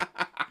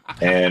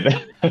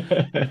 And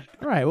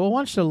right. Well,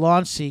 once the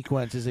launch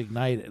sequence is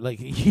ignited, like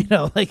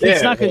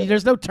it's not gonna.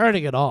 There's no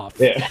turning it off.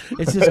 Yeah.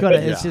 It's just gonna.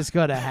 It's just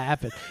gonna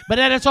happen. But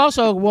then it's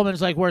also a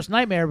woman's like worst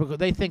nightmare, because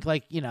they think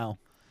like, you know,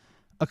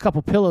 a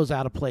couple pillows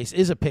out of place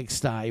is a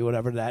pigsty,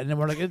 whatever that. And then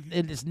we're like,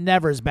 it's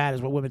never as bad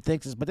as what women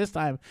think it is. But this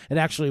time it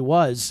actually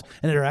was,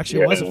 and there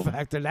actually was a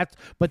factor.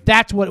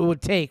 That's what it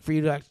would take for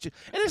you to actually.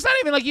 And it's not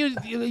even like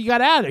you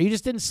got out of there. You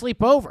just didn't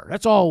sleep over.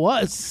 That's all it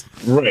was.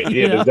 Right.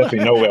 Yeah. There's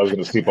definitely no way I was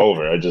going to sleep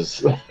over. I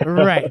just.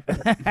 Right.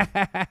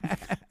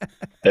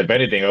 If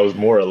anything, I was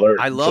more alert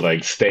to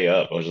like stay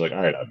up. I was like,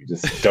 all right, Abby,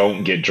 just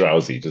don't get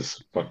drowsy.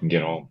 Just fucking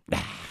get home.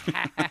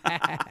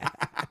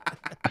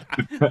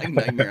 Like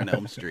Nightmare on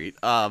Elm Street.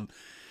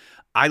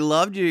 I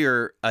loved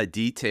your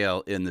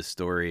detail in the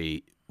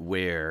story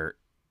where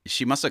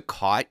she must have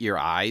caught your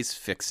eyes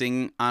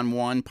fixing on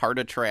one part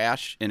of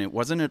trash, and it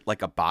wasn't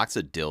like a box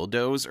of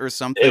dildos or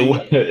something.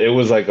 It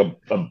was like a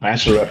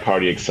bachelorette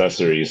party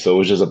accessory. So it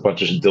was just a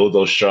bunch of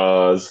dildo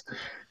straws,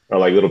 or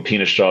like little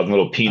penis straws, and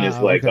little penis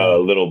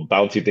little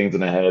bouncy things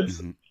in the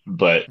heads. Mm-hmm.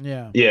 But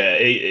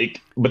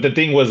but the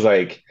thing was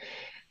like,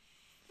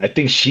 I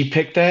think she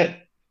picked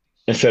that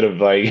instead of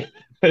like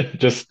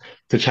just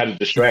to try to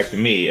distract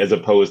me, as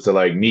opposed to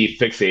like me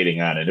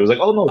fixating on it. It was like,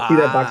 oh no, see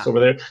that box over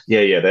there?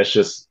 Yeah,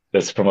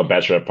 that's from a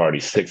bachelorette party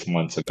 6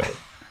 months ago.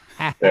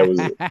 That was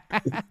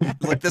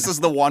like, this is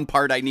the one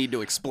part I need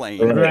to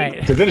explain. Right.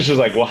 Because then it's just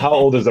like, well, how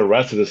old is the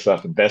rest of the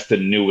stuff? That's the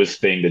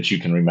newest thing that you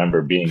can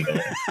remember being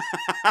there.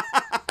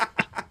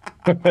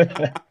 I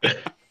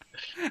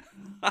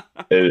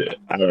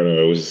don't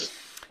know. It was,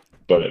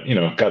 but you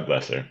know, God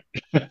bless her.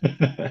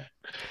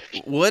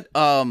 What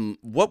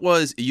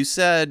was you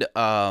said?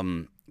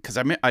 Because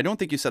I don't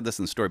think you said this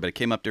in the story, but it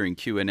came up during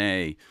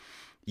Q&A.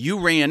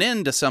 You ran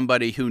into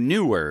somebody who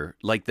knew her,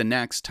 like the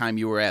next time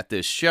you were at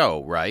this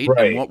show, right?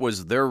 Right. And what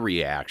was their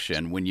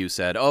reaction when you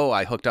said, "Oh,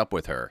 I hooked up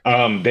with her"?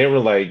 They were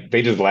like,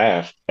 they just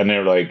laughed and they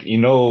were like,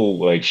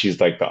 like she's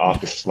like the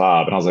office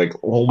slob, and I was like,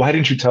 well, why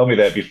didn't you tell me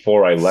that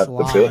before I left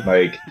the building?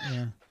 Like,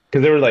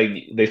 because they were like,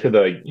 they said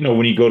that, like,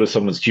 when you go to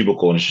someone's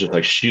cubicle and it's just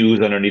like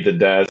shoes underneath the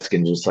desk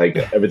and just like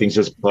everything's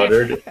just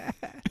cluttered,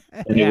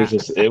 and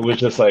it was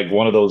just like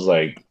one of those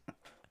like.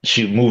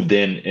 She moved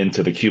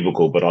into the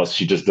cubicle, but also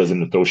she just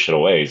doesn't throw shit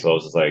away. So I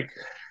was just like,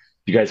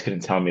 you guys couldn't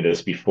tell me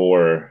this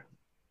before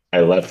I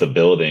left the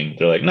building.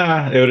 They're like,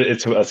 nah,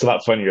 it's a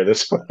lot funnier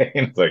this way.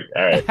 And it's like,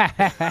 all right.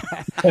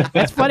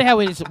 It's funny how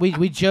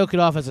we joke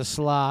it off as a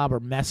slob or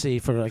messy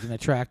for like an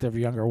attractive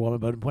younger woman,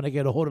 but when I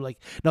get a hold of, like,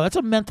 no, that's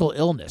a mental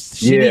illness.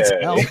 She needs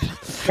help.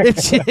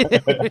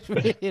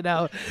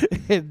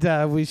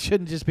 And we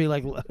shouldn't just be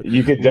like,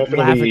 you could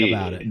laughing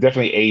about it.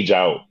 Definitely age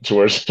out to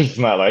where it's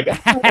not like,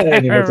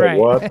 and it's like,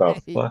 what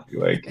the fuck?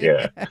 Like,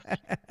 yeah.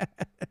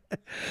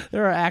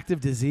 There are active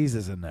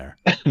diseases in there.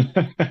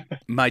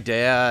 My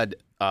dad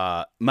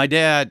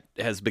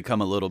has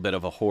become a little bit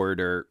of a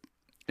hoarder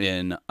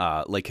in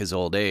like his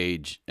old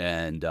age,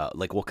 and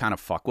like we'll kind of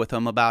fuck with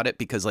him about it,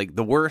 because like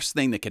the worst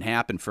thing that can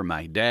happen for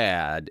my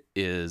dad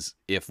is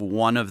if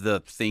one of the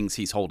things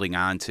he's holding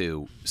on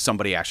to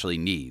somebody actually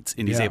needs,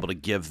 and he's able to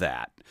give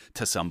that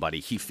to somebody,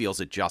 he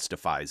feels it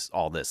justifies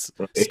all this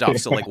stuff.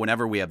 So like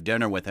whenever we have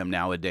dinner with him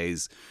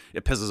nowadays,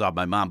 it pisses off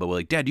my mom, but we're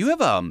like, Dad,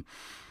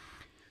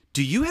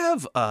 do you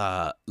have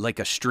like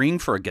a string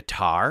for a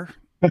guitar?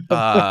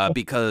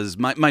 Because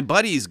my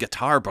buddy's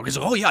guitar broke. He's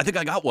like, oh yeah, I think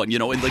I got one,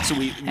 and like, so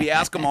we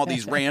ask him all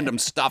these random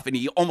stuff, and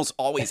he almost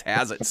always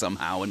has it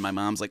somehow, and my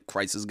mom's like,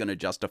 Christ is gonna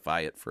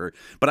justify it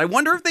but I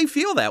wonder if they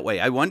feel that way.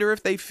 I wonder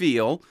if they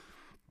feel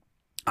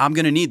I'm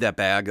gonna need that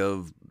bag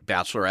of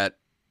Bachelorette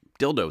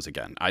dildos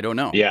again. I don't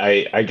know. Yeah,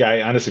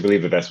 I honestly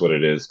believe that that's what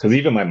it is, because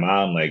even my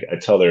mom, like, I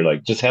tell her,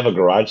 like, just have a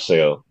garage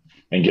sale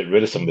and get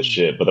rid of some of the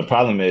shit, but the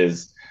problem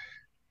is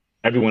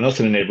everyone else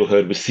in the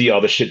neighborhood would see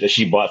all the shit that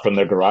she bought from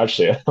their garage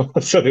sale.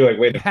 So they're like,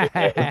 wait a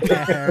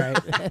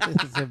minute.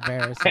 It's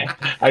embarrassing.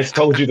 I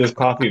told you this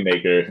coffee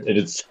maker. And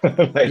it's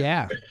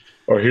like,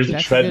 or here's a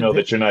treadmill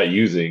that you're not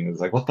using. It's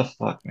like, what the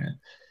fuck, man?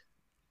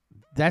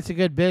 That's a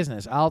good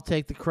business. I'll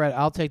take the credit.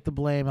 I'll take the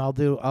blame.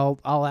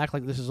 I'll act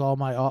like this is all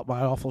my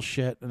awful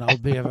shit, and I'll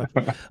be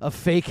a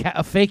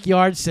fake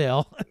yard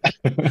sale.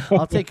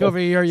 I'll take over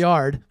your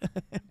yard.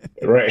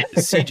 Right.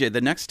 CJ,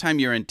 the next time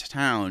you're in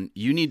town,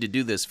 you need to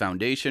do this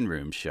Foundation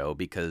Room show,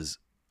 because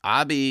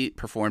Abi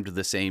performed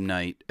the same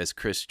night as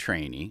Chris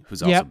Traney,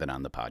 who's also been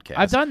on the podcast.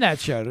 I've done that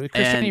show. Chris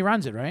Traney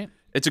runs it, right?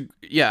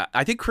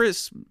 I think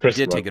Chris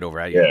did take it over.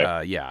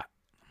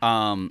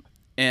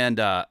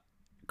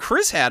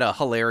 Chris had a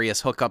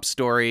hilarious hookup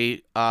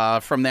story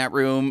from that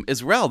room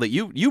as well that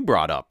you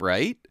brought up,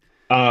 right?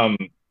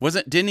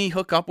 Didn't he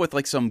hook up with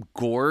like some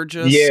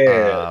gorgeous?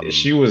 Yeah,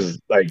 she was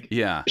like,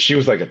 she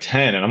was like a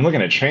 10, and I'm looking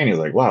at Traney, he's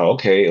like, wow,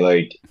 okay,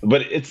 like,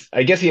 but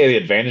I guess he had the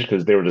advantage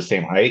because they were the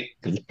same height.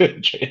 So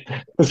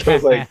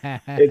it's like,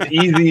 it's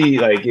easy,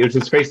 like it was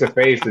just face to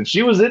face, and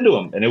she was into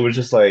him, and it was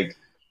just like,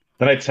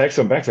 then I text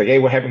him back, it's like, hey,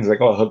 what happened? He's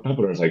like, oh, I hooked up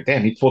with her. I was like,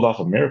 damn, he pulled off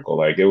a miracle.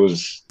 Like it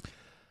was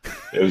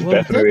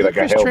definitely like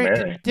a Hail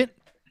Mary.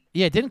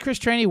 Didn't Chris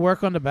Traney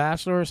work on The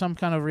Bachelor or some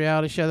kind of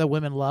reality show that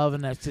women love?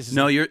 And that's just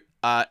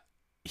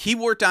he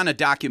worked on a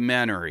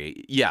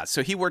documentary. Yeah,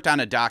 so he worked on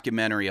a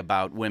documentary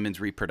about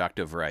women's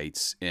reproductive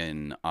rights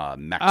in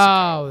Mexico.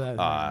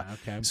 Oh,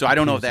 okay. So I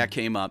don't know if that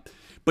came up,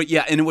 but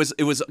yeah, and it was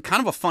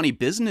kind of a funny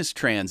business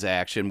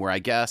transaction where I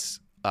guess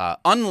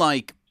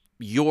unlike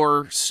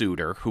your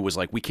suitor, who was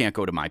like, we can't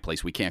go to my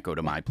place,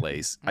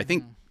 I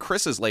think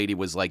Chris's lady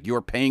was like,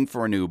 you're paying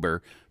for an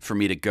Uber for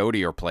me to go to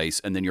your place,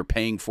 and then you're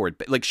paying for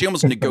it. Like, she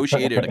almost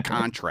negotiated a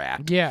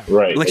contract. Yeah.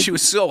 Right. Like, she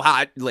was so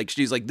hot. Like,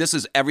 she's like, this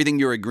is everything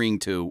you're agreeing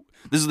to.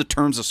 This is the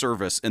terms of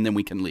service, and then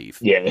we can leave.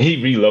 Yeah,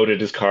 he reloaded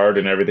his card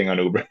and everything on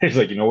Uber. He's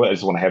like, you know what? I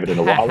just want to have it in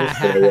a wallet,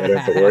 so I don't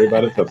have to worry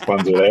about it. The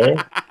funds are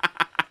there.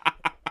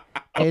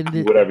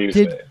 And whatever you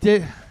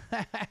say.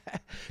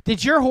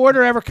 Did your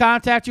hoarder ever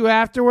contact you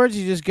afterwards?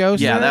 You just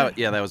ghosted her?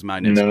 That was my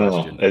next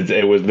question.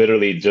 It was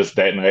literally just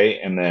that night,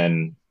 and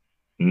then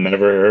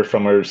never heard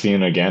from her,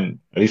 seen again.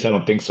 At least I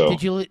don't think so.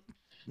 Did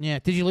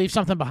you leave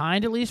something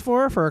behind at least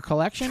for her for a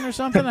collection or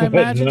something? I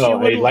imagine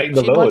no, I lightened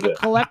the load.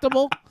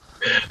 Collectible.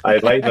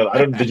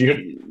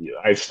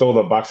 I stole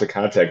a box of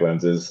contact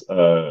lenses.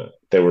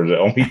 They were the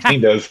only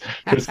thing that was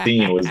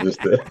pristine was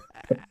just the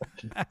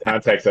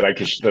contacts that I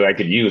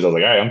could use. I was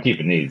like, all right, I'm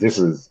keeping these. This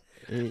is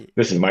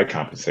my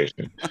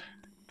compensation.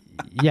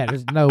 Yeah,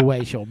 there's no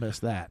way she'll miss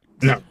that.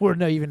 No. Or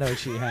no, even though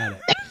she had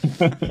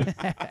it.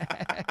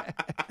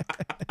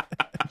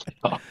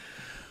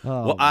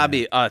 Well,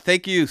 Abi,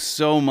 thank you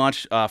so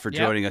much for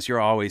joining us. You're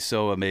always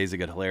so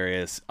amazing and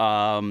hilarious.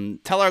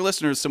 Tell our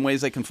listeners some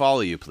ways they can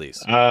follow you,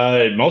 please.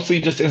 Mostly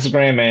just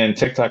Instagram and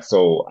TikTok.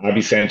 So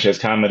Abi Sanchez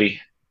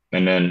Comedy.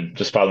 And then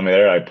just follow me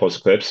there. I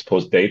post clips,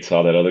 post dates,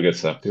 all that other good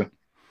stuff too.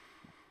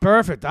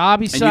 Perfect.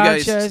 Abi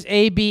Sanchez,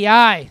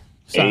 ABI.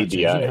 Sanchez. ABI,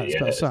 You know how to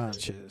spell yes.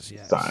 Sanchez.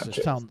 Yes.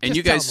 Sanchez. And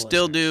you guys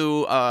still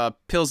do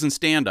Pills and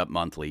Stand Up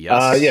monthly,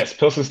 yes? Yes,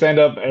 Pills and Stand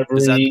Up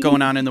Is that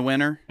going on in the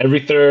winter? Every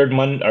third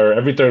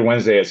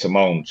Wednesday at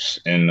Simone's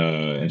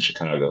in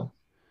Chicago.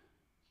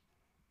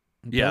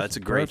 Yeah, that's a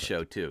great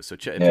show too. So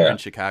if you're in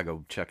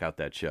Chicago, check out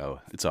that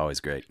show. It's always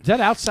great. Is that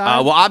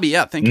outside? Well, Abi,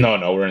 yeah, thank you.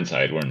 No, we're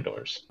inside. We're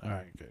indoors. All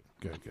right, good.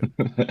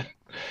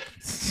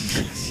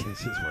 She's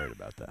worried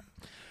about that.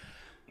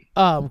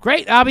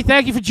 Great, Abi.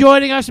 Thank you for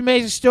joining us.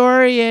 Amazing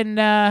story, and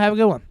have a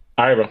good one.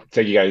 All right, bro.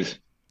 Thank you guys.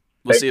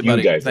 We'll see you,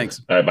 buddy. Guys.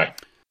 Thanks. All right, bye.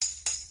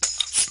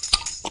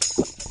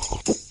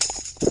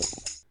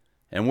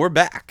 And we're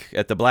back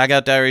at the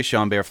Blackout Diaries.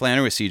 Sean Bear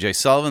Flannery with CJ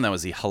Sullivan. That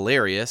was the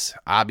hilarious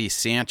Abi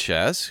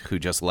Sanchez, who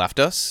just left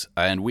us.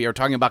 And we are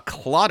talking about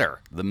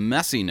clutter, the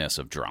messiness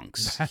of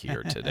drunks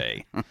here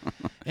today.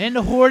 And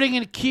the hoarding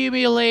and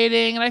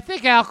accumulating. And I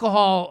think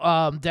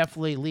alcohol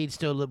definitely leads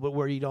to a little bit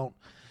where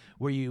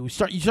you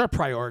start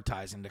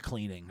prioritizing the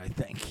cleaning. I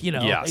think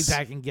Yes.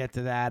 I can get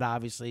to that.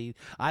 Obviously,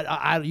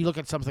 you look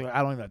at something,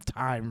 I don't even have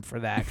time for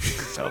that.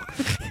 So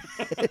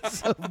it's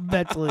so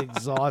mentally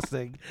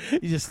exhausting. You're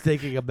just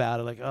thinking about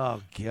it, like,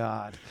 oh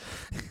god,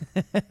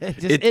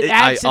 it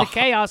adds to the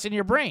chaos in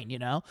your brain. It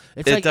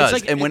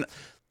does.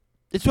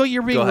 It's what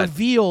you're being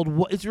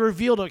revealed. It's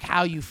revealed like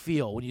how you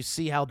feel when you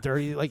see how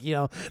dirty,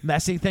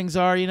 messy things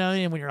are.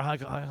 And when you're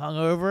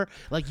hungover,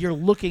 like you're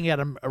looking at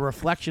a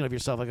reflection of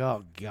yourself. Like,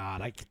 oh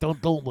God,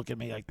 don't look at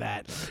me like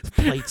that.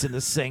 Plates in the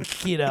sink.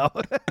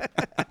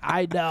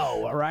 I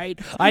know. All right.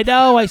 I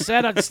know. I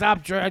said I'd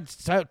stop.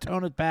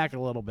 Tone it back a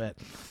little bit.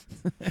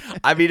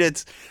 I mean,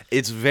 it's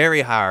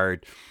very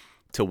hard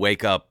to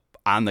wake up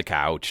on the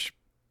couch,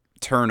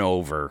 turn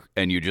over,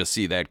 and you just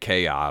see that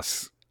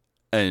chaos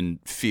and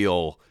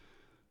feel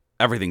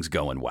everything's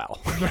going well.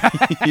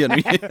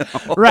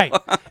 Right.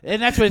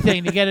 And that's what the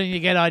thing, you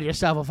get on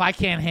yourself. If I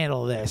can't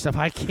handle this,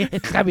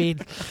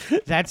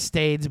 that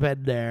stain's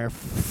been there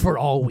for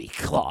all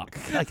week long.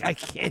 Like I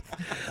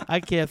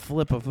can't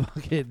flip a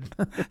fucking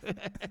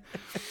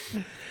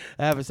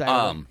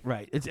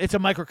right. It's a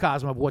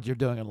microcosm of what you're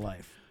doing in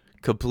life.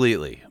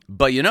 Completely.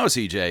 But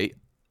CJ,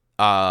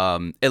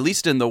 at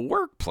least in the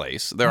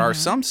workplace, there are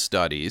some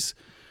studies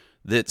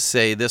that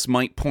say this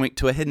might point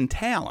to a hidden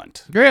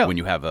talent when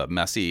you have a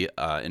messy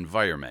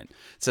environment.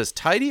 It says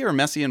tidy or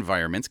messy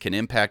environments can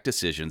impact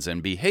decisions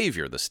and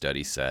behavior, the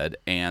study said,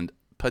 and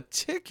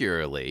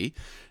particularly,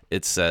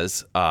 it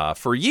says,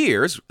 for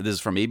years, this is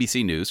from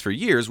ABC News, for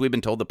years we've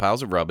been told that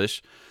piles of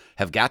rubbish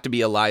have got to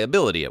be a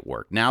liability at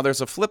work. Now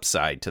there's a flip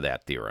side to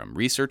that theorem.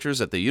 Researchers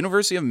at the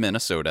University of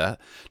Minnesota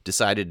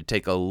decided to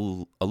take a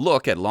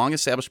look at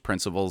long-established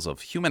principles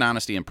of human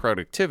honesty and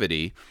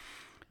productivity.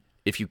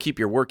 If you keep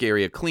your work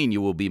area clean,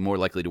 you will be more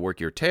likely to work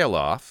your tail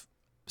off,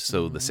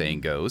 so the saying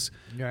goes.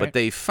 Right. But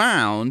they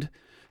found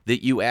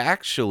that you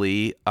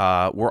actually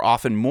were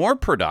often more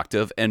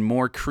productive and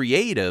more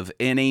creative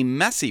in a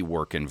messy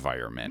work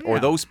environment. Or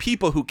those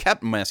people who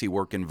kept messy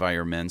work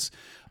environments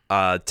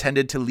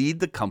tended to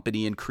lead the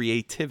company in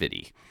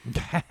creativity.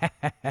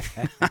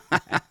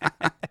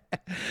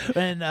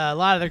 And a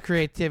lot of their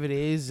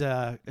creativity is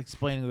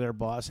explaining to their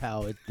boss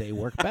how they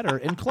work better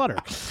in clutter.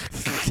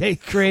 They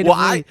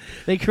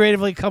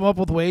creatively come up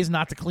with ways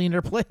not to clean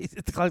their place.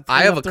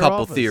 I have a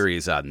couple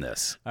theories on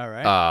this. All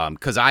right.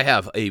 Because I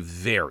have a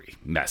very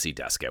messy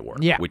desk at work,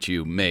 which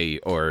you may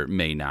or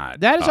may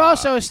not. That is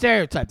also a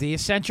stereotype. The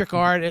eccentric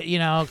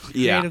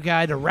creative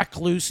guy, the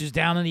recluse who's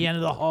down in the end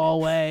of the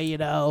hallway,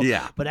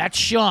 Yeah. But that's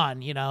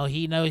Sean, he's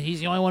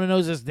the only one who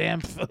knows this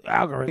damn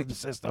algorithm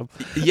system.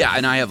 Yeah,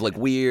 and I have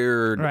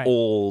weird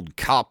old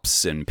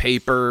cups and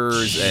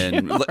papers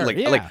and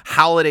like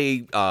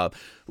holiday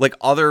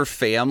other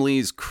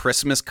families'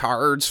 Christmas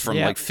cards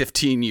from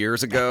 15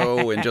 years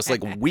ago and just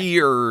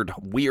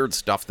weird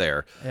stuff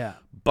there. Yeah.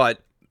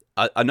 But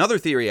another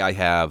theory I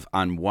have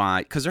on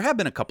why, because there have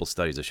been a couple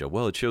studies that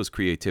show, it shows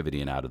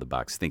creativity and out of the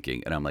box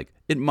thinking. And I'm like,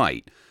 it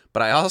might.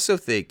 But I also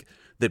think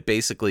that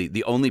basically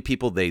the only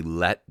people they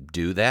let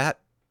do that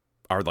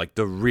are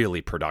the really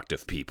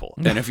productive people.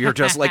 And if you're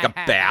just a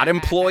bad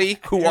employee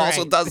who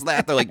also does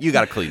that, they're like, you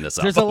got to clean this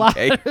up. There's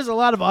a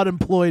lot of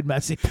unemployed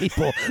messy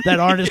people that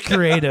aren't as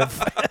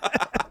creative.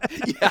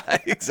 Yeah,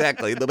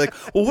 exactly. They're like,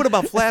 well, what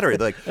about Flattery?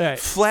 They're like,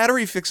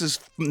 Flattery fixes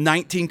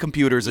 19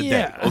 computers a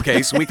day.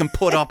 Okay, so we can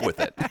put up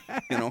with it.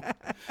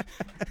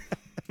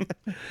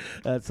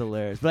 That's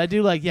hilarious. But I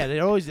do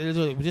they're always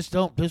just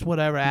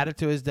whatever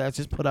attitude is that,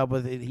 just put up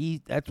with it.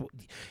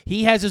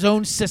 He has his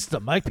own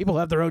system. People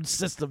have their own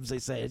systems, they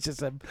say. It's just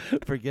them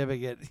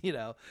forgiving it,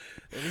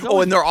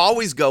 And they're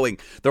always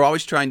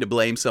trying to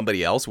blame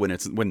somebody else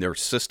when their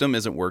system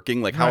isn't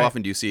working. How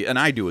often do you see, and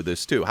I do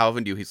this too, how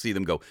often do you see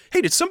them go, hey,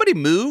 did somebody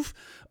move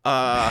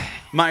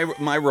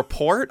my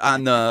report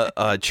on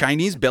the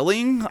Chinese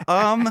billing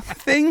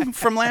thing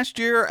from last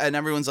year? And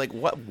everyone's like,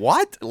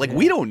 what?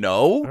 We don't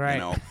know.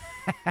 Right.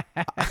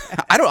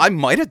 I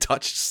might have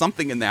touched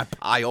something in that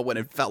pile when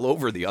it fell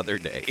over the other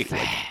day.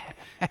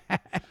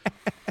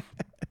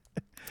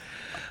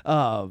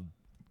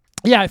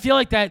 Yeah, I feel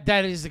like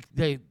that is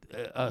the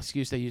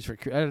excuse they use for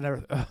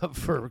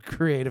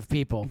creative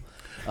people,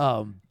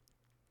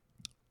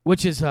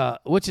 which is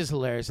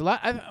hilarious.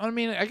 I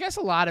mean, I guess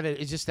a lot of it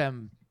is just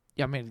them.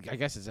 I mean, I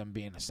guess it's them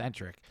being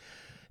eccentric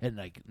and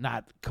like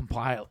not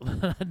compile.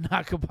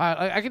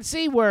 I can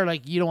see where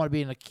like you don't want to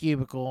be in a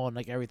cubicle and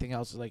like everything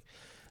else is like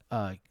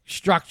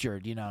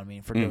structured. You know what I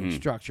mean, for doing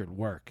structured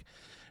work.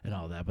 And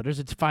all that, but there's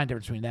a fine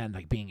difference between that and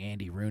like being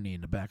Andy Rooney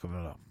in the back of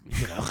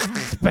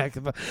back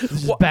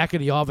of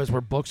the office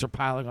where books are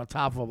piling on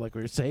top of him, like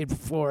we were saying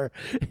before.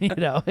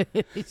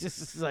 He's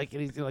just like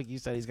you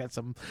said, he's got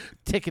some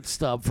ticket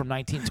stub from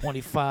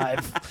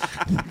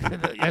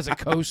 1925 as a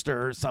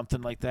coaster or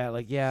something like that.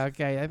 Like, yeah,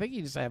 okay, I think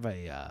you just have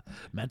a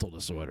mental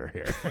disorder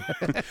here.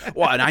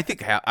 Well, and I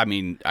think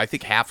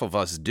half of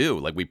us do.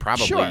 Like, we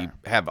probably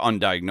have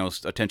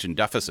undiagnosed attention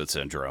deficit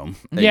syndrome,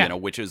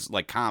 which is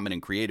like common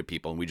in creative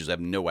people, and we just have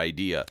no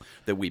idea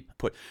that we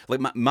put like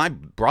my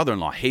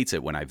brother-in-law hates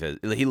it when I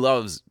visit. He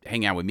loves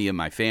hanging out with me and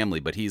my family,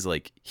 but he's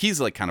like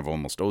kind of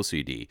almost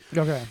OCD.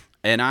 Okay.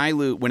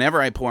 And whenever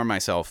I pour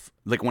myself,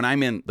 like when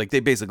I'm in, like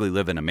they basically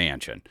live in a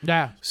mansion.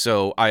 Yeah.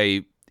 So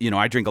I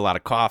drink a lot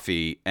of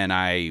coffee, and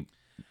I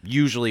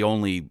lose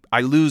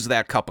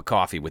that cup of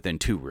coffee within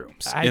 2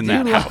 rooms in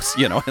that house,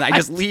 and I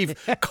just leave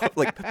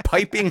like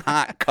piping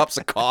hot cups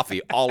of coffee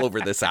all over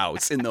this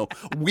house in the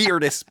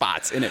weirdest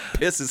spots, and it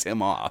pisses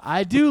him off.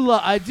 I do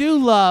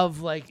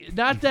love like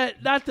not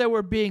that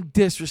we're being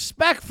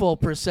disrespectful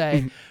per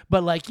se,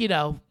 but like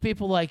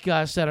people like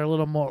us that are a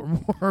little more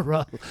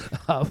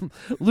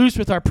loose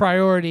with our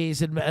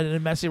priorities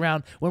and messing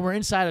around when we're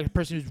inside a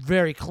person who's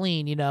very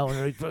clean,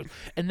 and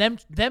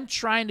them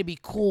trying to be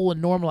cool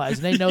and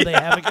normalized, and they know they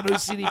have an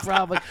OCD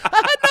problem. Like,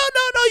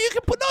 no, you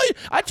can put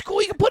it's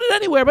cool. You can put it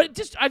anywhere, but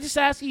I just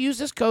ask you use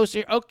this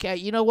coaster. Okay,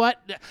 you know what?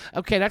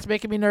 Okay, that's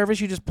making me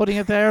nervous. You're just putting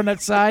it there on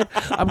that side.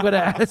 I'm gonna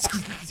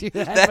ask you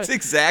that. That's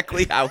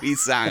exactly how he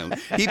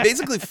sounds. He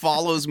basically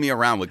follows me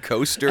around with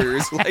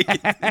coasters, like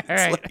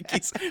like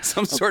he's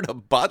some sort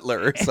of butler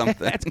or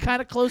something. That's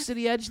kind of close to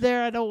the edge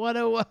there. I don't want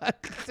to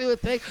do a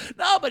thing.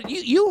 No, but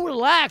you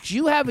relax.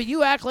 You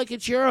act like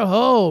it's your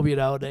home.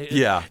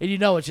 Yeah, and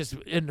it's just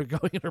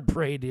going in her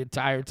brain the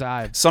entire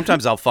time.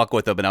 Sometimes I'll fuck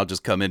with them, and I'll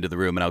just come into the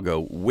room and I'll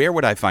go, where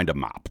would I find a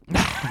mop?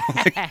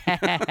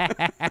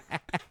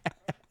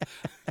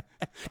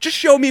 Just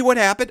show me what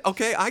happened.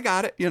 Okay, I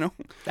got it,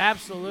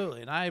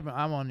 Absolutely, and I'm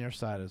on your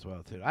side as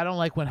well, too. I don't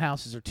like when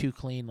houses are too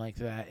clean like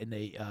that, and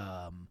they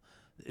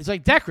it's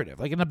like decorative,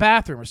 like in the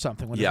bathroom or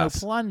something, when there's no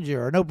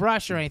plunger or no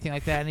brush or anything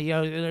like that, and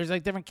there's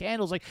like different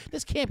candles. Like,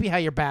 this can't be how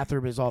your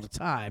bathroom is all the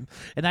time,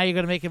 and now you're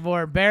gonna make it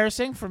more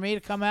embarrassing for me to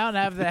come out and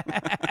have that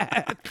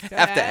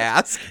have to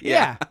ask.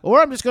 Yeah,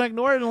 or I'm just gonna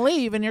ignore it and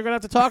leave, and you're gonna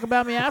have to talk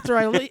about me after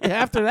I leave,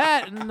 after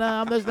that, and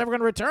I'm just never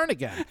gonna return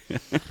again.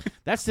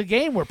 That's the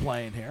game we're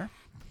playing here.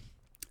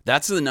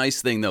 That's the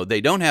nice thing, though.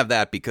 They don't have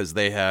that because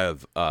they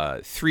have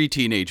 3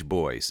 teenage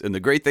boys, and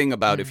the great thing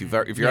about if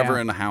you're ever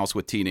in a house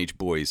with teenage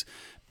boys,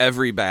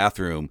 every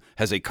bathroom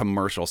has a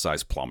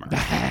commercial-sized plumber,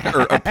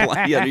 or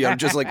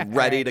just like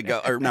ready to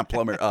go, or not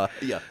plumber,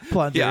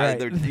 plunger,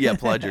 right.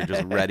 Plunger,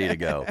 just ready to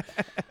go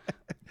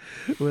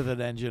with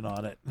an engine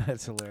on it.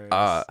 That's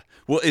hilarious.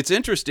 Well, it's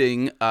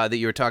interesting that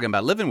you were talking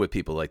about living with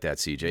people like that,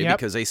 CJ,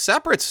 because a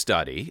separate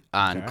study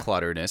on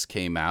clutterness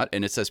came out,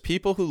 and it says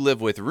people who live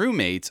with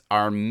roommates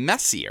are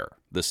messier.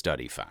 The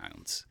study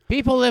finds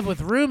people live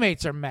with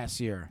roommates are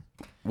messier.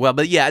 Well,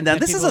 but yeah, now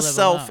this is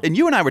a and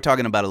you and I were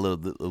talking about a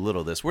little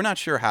of this. We're not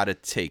sure how to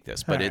take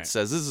this, but it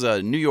says this is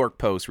a New York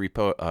Post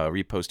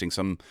reposting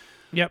some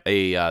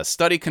a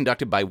study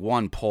conducted by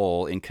One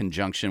Poll in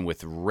conjunction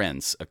with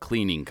Rinse, a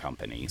cleaning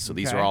company. So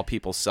these are all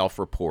people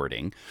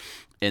self-reporting.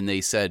 And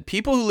they said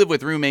people who live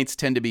with roommates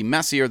tend to be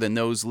messier than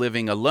those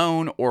living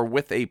alone or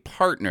with a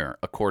partner,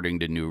 according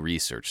to new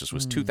research. This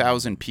was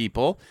 2,000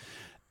 people,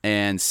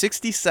 and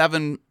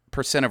 67%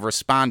 of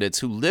respondents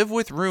who live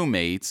with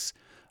roommates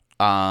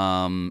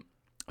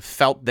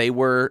felt they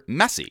were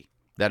messy.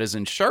 That is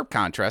in sharp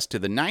contrast to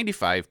the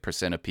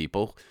 95% of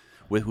people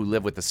who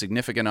live with a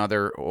significant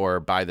other or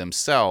by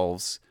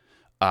themselves.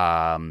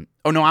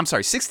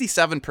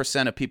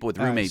 67% of people with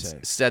roommates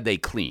said they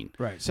clean.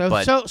 Right. So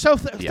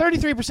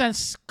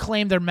 33%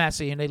 claim they're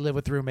messy and they live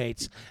with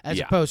roommates, as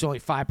opposed to only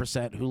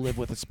 5% who live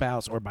with a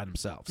spouse or by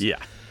themselves. Yeah.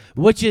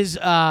 Which is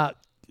kind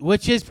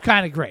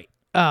of great.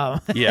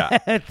 Yeah.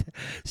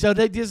 So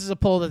this is a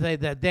poll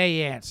that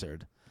they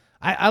answered.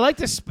 I like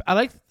this.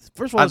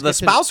 First of all, the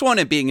spouse one,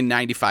 it being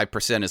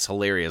 95% is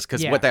hilarious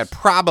because what that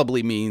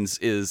probably means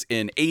is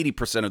in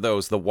 80% of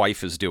those, the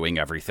wife is doing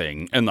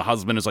everything and the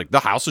husband is like, the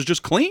house is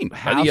just clean.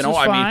 House is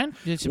fine.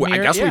 I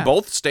guess we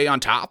both stay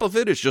on top of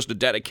it. It's just a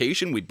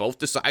dedication we both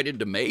decided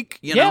to make.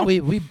 You know?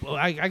 we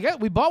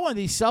bought one of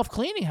these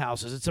self-cleaning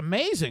houses. It's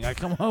amazing. I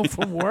come home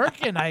from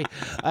work and I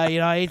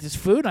ate this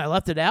food and I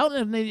left it out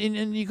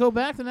and you go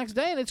back the next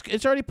day and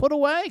it's already put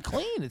away,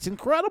 clean. It's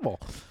incredible.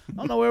 I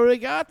don't know where they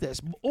got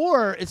this,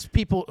 or it's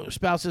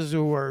spouses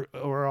who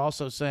are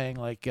also saying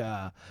like,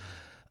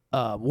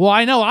 Well,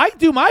 I know I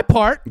do my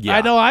part. Yeah,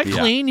 I know I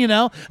clean. You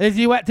know, did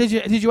you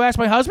ask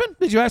my husband?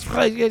 Did you ask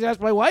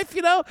my wife?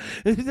 You know,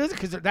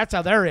 because that's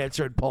how they're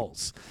answering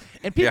polls.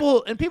 And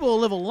people who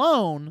live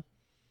alone,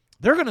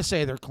 they're going to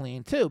say they're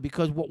clean too.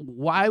 Because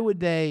why would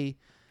they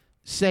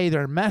say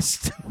they're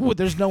messed?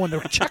 There's no one to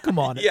check them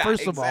on it.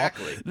 First of all,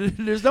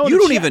 there's no one. You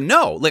don't even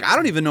know. Like, I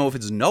don't even know if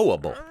it's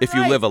knowable if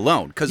you live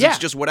alone, because it's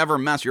just whatever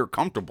mess you're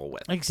comfortable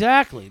with.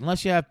 Exactly.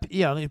 Unless you have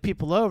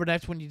people over,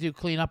 that's when you do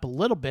clean up a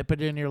little bit. But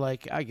then you're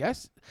like, I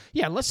guess,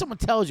 unless someone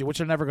tells you, which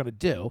they're never going to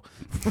do.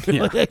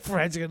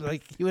 Friends are gonna,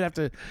 you would have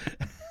to.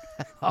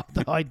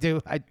 Although I do,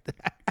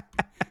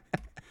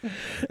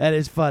 that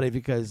is funny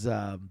because.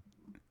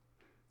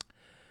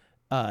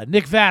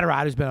 Nick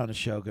Vatterott, who's been on the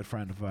show, good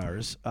friend of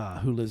ours,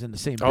 who lives in the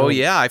same building. Oh,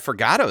 yeah, I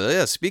forgot of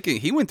this. Speaking,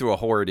 he went through a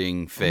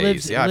hoarding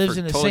phase.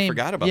 Totally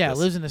forgot about this. Yeah,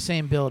 lives in the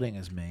same building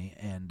as me.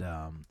 And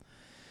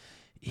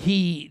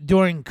he,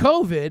 during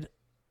COVID,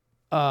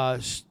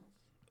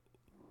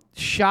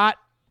 shot,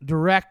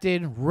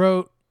 directed,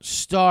 wrote,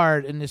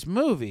 starred in this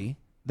movie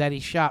that he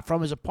shot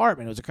from his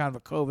apartment. It was a kind of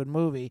a COVID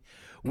movie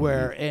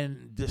where,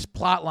 and this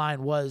plot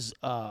line was...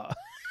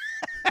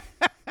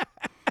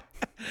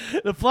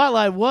 the plot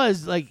line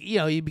was like,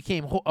 he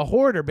became a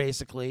hoarder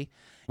basically.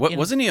 What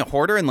wasn't he a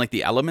hoarder, and like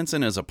the elements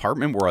in his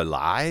apartment were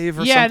alive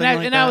or something like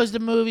that? And that was the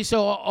movie.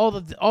 So all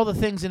the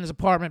things in his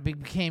apartment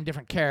became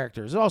different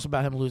characters. It's also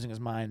about him losing his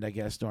mind, I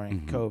guess,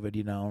 during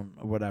COVID,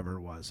 or whatever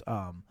it was.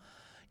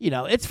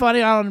 It's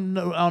funny. I don't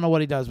know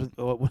what he does with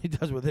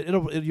it.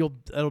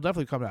 It'll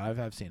definitely come out.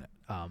 I've seen it.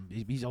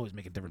 He's always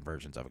making different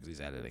versions of it because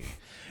he's editing,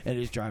 and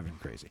he's driving him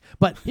crazy.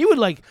 But he would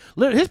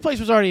his place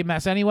was already a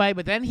mess anyway.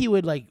 But then he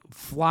would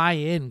fly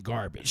in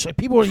garbage.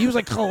 He was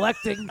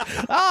collecting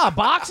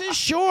boxes,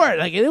 sure.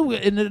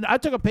 And then I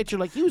took a picture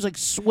he was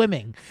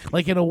swimming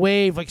in a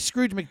wave, like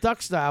Scrooge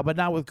McDuck style, but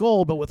not with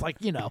gold, but with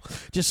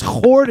just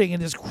hoarding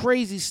and this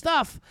crazy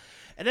stuff.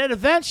 And then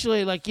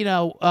eventually,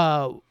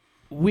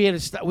 we had to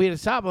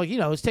stop.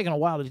 It's taking a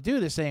while to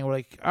do this thing. We're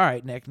like, all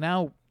right, Nick,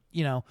 now,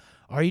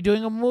 are you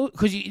doing a move?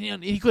 Because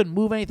he couldn't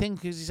move anything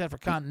because he said for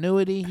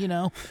continuity,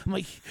 I'm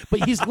like,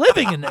 but he's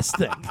living in this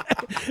thing.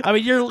 I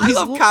mean, I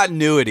love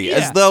continuity,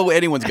 as though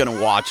anyone's going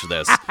to watch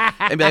this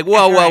and be like,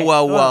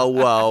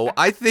 whoa.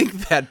 I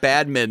think that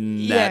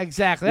badminton net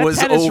exactly.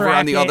 was over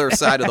on the other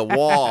side of the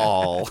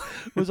wall.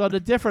 Was on a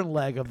different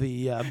leg of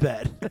the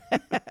bed.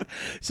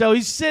 So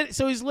he's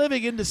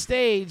living in the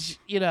stage,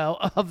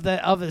 of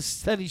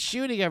this that he's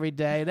shooting every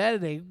day and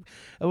editing,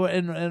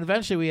 and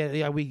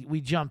eventually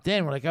we jumped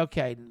in. We're like,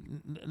 okay,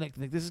 Nick,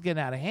 this is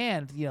getting out of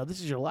hand. This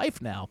is your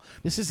life now.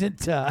 This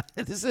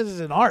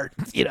isn't art.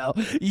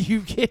 You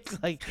get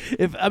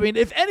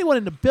if anyone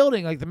in the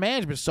building, the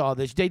management saw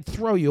this, they'd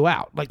throw you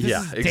out.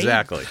 This is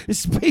exactly.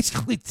 It's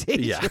basically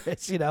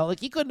dangerous.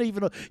 You couldn't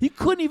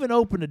even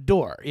open the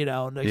door.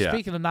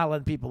 Speaking of not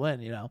letting people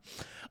in,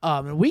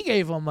 and we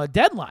gave them a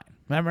deadline.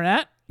 Remember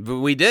that?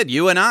 We did.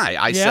 You and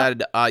I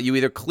said you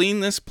either clean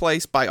this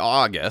place by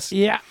August.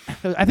 Yeah,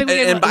 I think.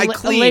 And by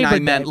clean, I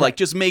meant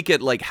just make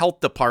it health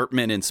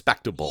department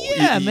inspectable.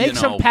 Yeah, make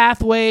some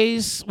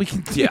pathways. We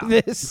can do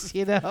this.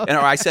 And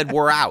I said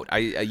we're out.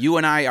 You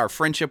and our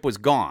friendship was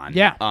gone.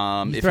 Yeah.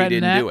 If he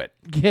didn't do it,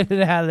 get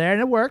it out of there,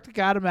 and it worked.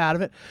 Got him out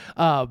of it.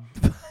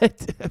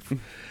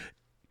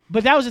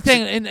 But that was the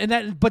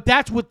thing, but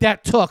that's what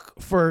that took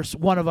for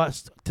one of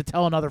us to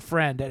tell another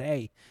friend that,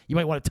 hey, you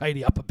might want to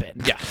tidy up a bit.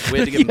 Yeah, we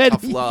had to give him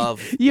tough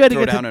love. You had to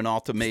throw get down an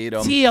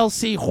ultimatum.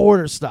 TLC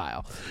hoarder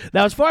style.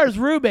 Now, as far as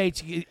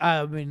roommates,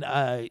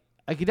 I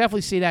could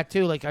definitely see that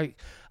too.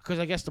 Because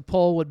I guess the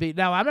poll would be.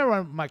 Now, I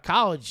remember my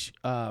college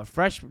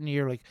freshman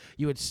year,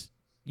 you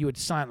would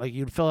sign,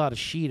 you'd fill out a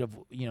sheet of,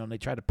 and they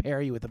try to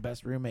pair you with the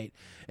best roommate.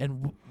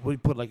 And we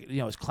put,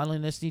 his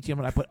cleanliness needs to,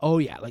 and I put,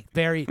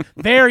 very,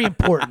 very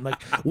important.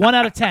 1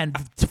 out of 10,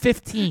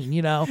 15,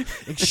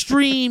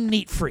 extreme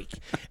neat freak.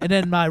 And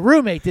then my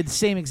roommate did the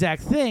same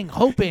exact thing,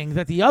 hoping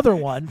that the other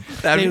one.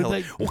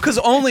 Because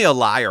only a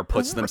liar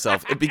puts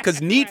themselves,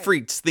 because neat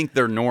freaks think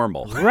they're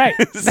normal. Right.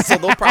 So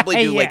they'll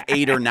probably do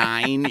 8 or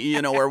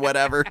 9, or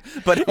whatever.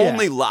 But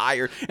only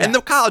liar. And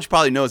the college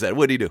probably knows that.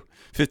 What do you do?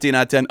 15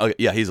 out of 10? Oh,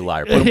 yeah, he's a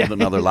liar. Put him with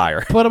another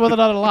liar. Put him with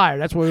another liar.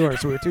 That's what we were.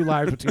 So we were 2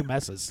 liars with 2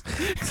 messes.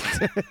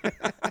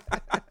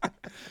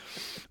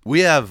 We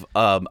have,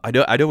 I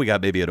know we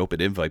got maybe an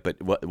open invite,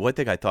 but one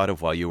thing I thought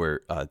of while you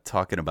were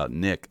talking about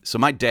Nick. So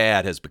my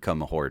dad has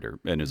become a hoarder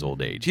in his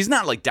old age. He's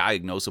not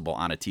diagnosable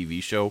on a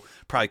TV show,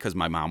 probably because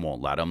my mom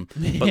won't let him.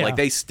 But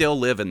they still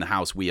live in the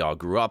house we all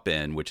grew up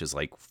in, which is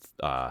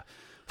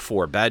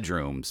 4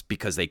 bedrooms,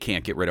 because they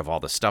can't get rid of all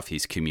the stuff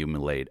he's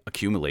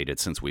accumulated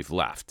since we've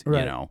left,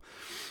 right.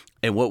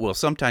 And what we'll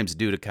sometimes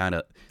do to kind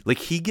of,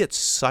 he gets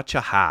such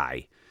a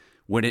high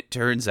when it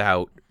turns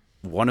out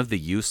one of the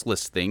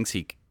useless things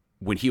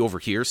when he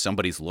overhears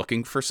somebody's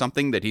looking for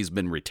something that he's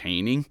been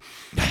retaining,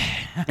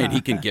 and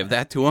he can give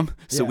that to him.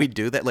 So we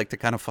do that, to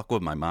kind of fuck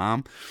with my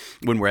mom.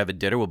 When we're having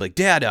dinner, we'll be like,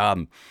 Dad,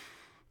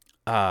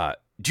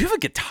 do you have a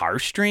guitar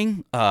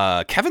string?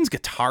 Kevin's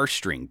guitar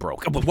string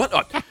broke. What?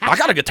 I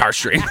got a guitar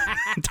string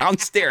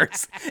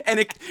downstairs. And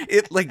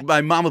it like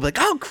my mom would be like,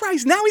 oh,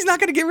 Christ, now he's not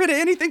going to get rid of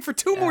anything for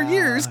 2 more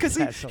years because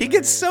he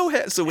gets so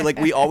so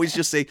we always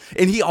just say,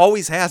 and he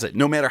always has it,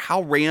 no matter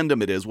how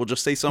random it is. We'll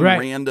just say some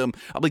random.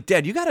 I'm like,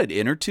 Dad, you got an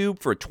inner tube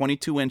for a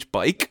 22-inch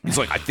bike? He's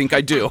like, I think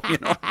I do. You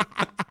know.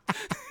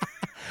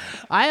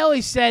 I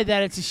always said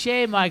that it's a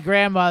shame my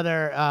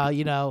grandmother,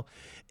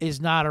 is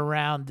not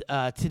around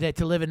today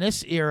to live in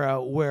this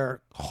era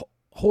where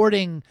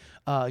hoarding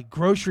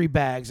grocery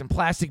bags and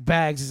plastic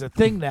bags is a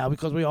thing now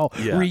because we all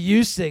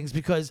reuse things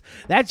because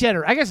I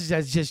guess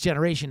it's just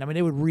generation. I mean,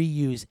 they would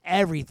reuse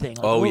everything.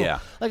 Like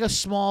like a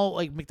small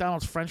like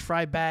McDonald's French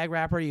fry bag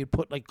wrapper. You'd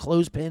put like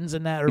clothespins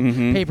in that or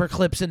paper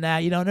clips in that.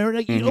 You know,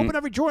 and you'd open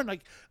every drawer and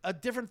like a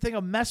different thing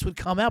of mess would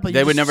come out. But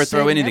they would never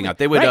throw anything out.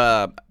 They would.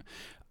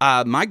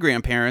 My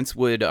grandparents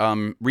would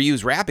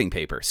reuse wrapping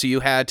paper, so you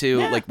had to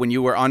like when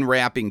you were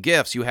unwrapping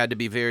gifts, you had to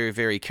be very,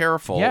 very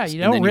careful. Yeah, you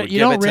don't. And then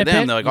you would give it to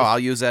them. They're like, "Oh, I'll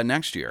use that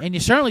next year." And you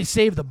certainly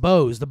saved the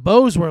bows. The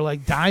bows were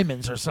like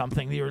diamonds or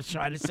something. You were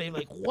trying to save.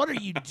 Like, what are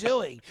you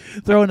doing?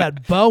 Throwing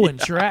that bow in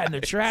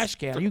the trash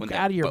can? Are you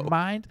out of your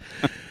mind?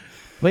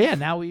 But yeah,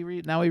 now we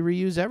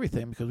reuse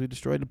everything because we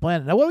destroyed the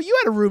planet. Now, you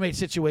had a roommate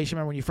situation.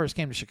 Remember when you first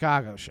came to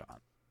Chicago, Sean?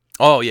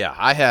 Oh yeah,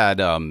 I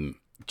had.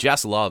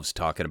 Jess loves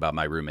talking about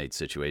my roommate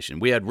situation.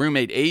 We had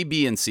roommate A,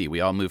 B, and C. We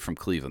all moved from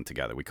Cleveland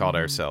together. We called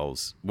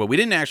ourselves, well, we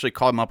didn't actually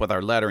call them up with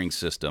our lettering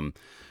system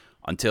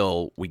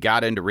until we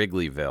got into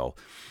Wrigleyville.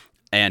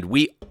 And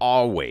we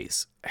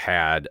always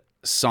had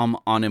some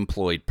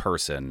unemployed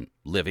person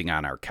living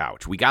on our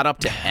couch. We got up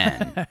to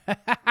N.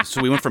 So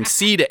we went from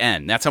C to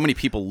N. That's how many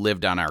people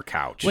lived on our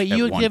couch. Wait,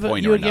 you would give a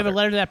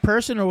letter to that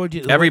person, or would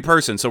you? Every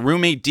person. So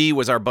roommate D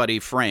was our buddy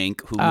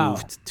Frank, who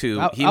moved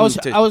to. I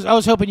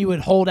was hoping you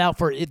would hold out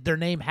for it. Their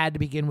name had to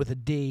begin with a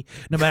D,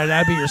 no matter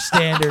that'd be your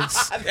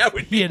standards. That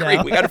would be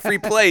great. We got a free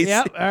place.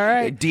 Yep. All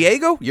right.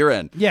 Diego, you're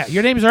in. Yeah,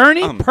 your name's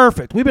Ernie.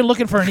 Perfect. We've been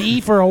looking for an E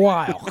for a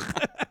while.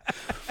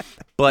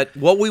 But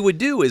what we would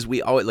do is we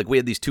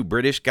had these 2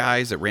 British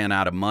guys that ran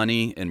out of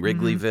money in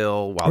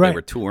Wrigleyville while they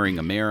were touring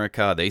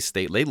America. They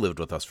lived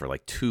with us for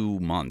like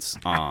 2 months.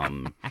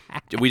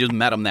 We just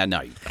met them that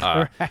night.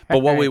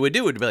 But what we would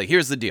do would be like,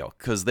 here's the deal,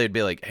 because they'd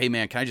be like, hey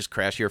man, can I just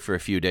crash here for a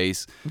few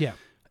days? Yeah.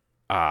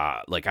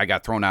 Like I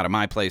got thrown out of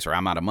my place or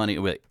I'm out of money.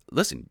 We'd be like,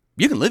 listen,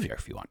 you can live here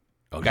if you want.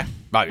 Okay,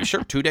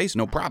 sure, 2 days,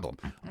 no problem.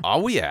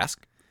 All we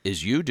ask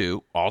is you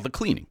do all the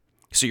cleaning.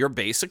 So you're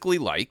basically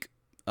like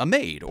a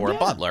maid or a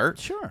butler,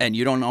 and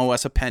you don't owe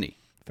us a penny.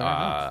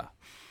 That's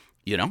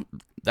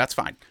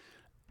fine.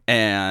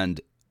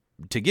 And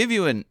to give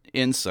you an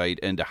insight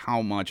into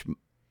how much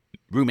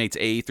roommates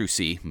A through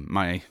C,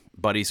 my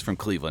buddies from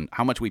Cleveland,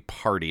 how much we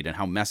partied and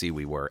how messy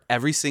we were,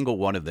 every single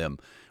one of them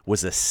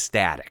was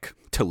ecstatic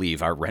to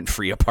leave our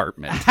rent-free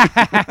apartment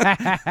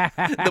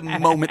the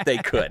moment they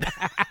could.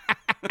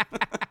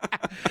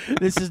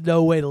 This is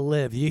no way to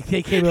live.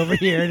 They came over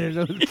here and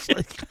there's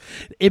like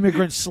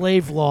immigrant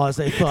slave laws.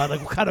 They thought,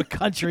 like, what kind of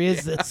country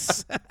is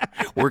this?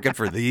 Working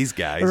for these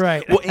guys.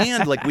 Right. Well,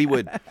 and like it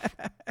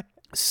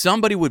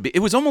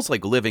was almost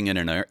like living in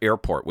an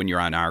airport when you're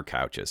on our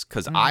couches,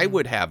 because I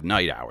would have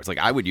night hours. Like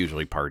I would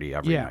usually party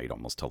every night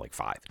almost till like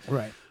 5.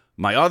 Right.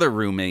 My other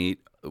roommate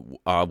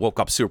woke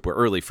up super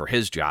early for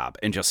his job,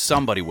 and just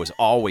somebody was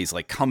always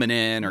like coming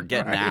in or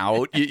getting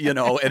out, and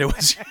it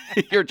was,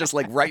 you're just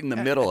like right in the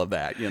middle of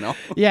that,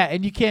 Yeah,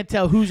 and you can't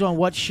tell who's on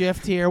what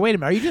shift here. Wait a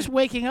minute, are you just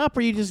waking up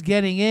or are you just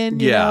getting in?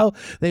 You know?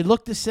 They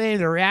look the same,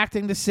 they're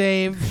reacting the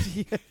same.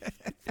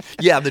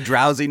 Yeah, the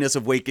drowsiness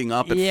of waking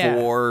up at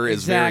 4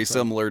 is very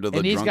similar to the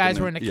And these guys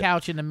were in the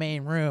couch in the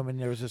main room, and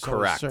there was just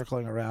sort of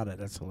circling around it.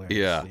 That's hilarious.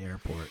 Yeah. The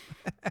airport.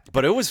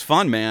 But it was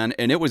fun, man,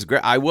 and it was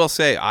great. I will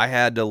say I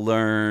had to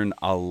learn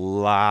a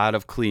lot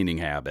of cleaning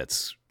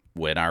habits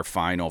when our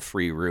final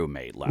free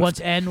roommate left. Once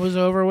N was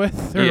over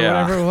with, or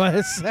whatever it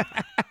was.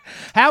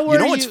 How were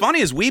you? What's funny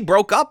is we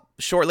broke up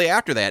shortly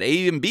after that.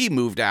 A and B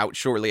moved out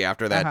shortly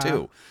after that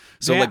too.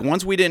 So like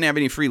once we didn't have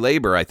any free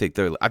labor, I think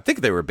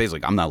they were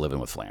basically, I'm not living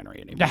with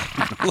Flannery anymore.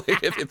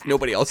 if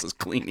nobody else is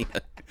cleaning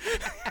it.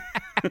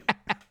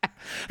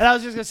 And I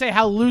was just gonna say,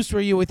 how loose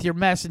were you with your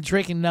mess and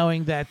drinking,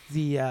 knowing that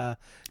the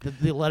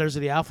letters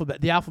of the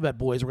alphabet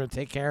boys were gonna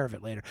take care of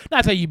it later?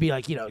 Not that you'd be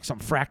like, some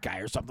frat guy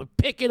or something.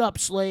 Pick it up,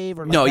 slave,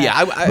 or like no, that.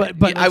 Yeah,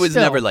 but I was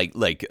still. never like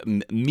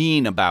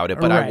mean about it,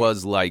 but I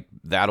was like,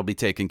 that'll be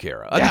taken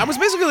care of. I was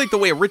basically like the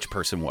way a rich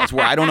person was,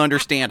 where I don't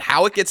understand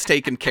how it gets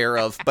taken care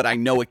of, but I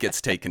know it gets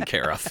taken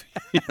care of.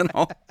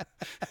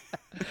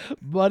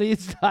 Money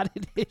is not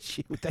an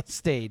issue. That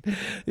stayed.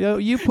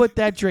 You put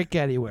that drink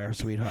anywhere,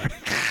 sweetheart.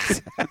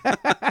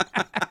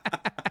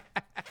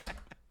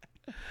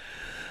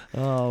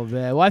 Oh,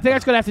 man. Well, I think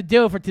that's going to have to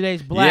do it for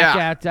today's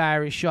Blackout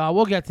Diaries, Sean.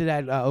 We'll get to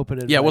that open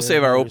invite. Yeah, we'll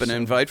save our open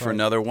invite for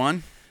another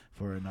one.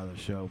 For another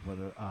show. But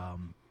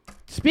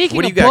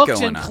speaking of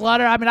books and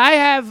clutter, I mean, I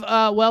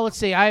have, let's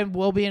see, I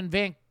will be in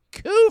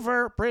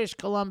Vancouver, British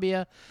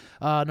Columbia,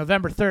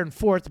 November 3rd and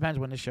 4th. Depends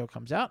when this show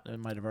comes out. It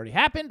might have already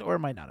happened or it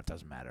might not. It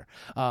doesn't matter.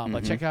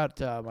 But check out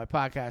my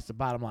podcast, The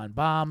Bottom Line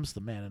Bombs,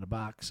 The Man in the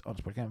Box on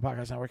Sport Cannon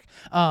Podcast Network.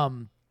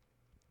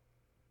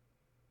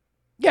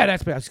 Yeah,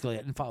 that's basically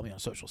it. And follow me on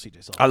social,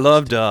 CJ Sullivan. I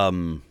loved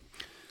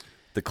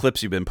the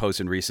clips you've been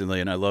posting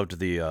recently, and I loved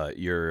the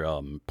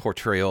your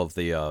portrayal of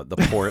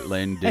the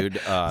Portland dude.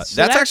 That's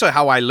actually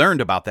how I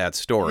learned about that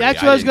story.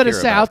 That's what I was going to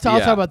say. I'll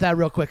talk about that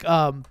real quick.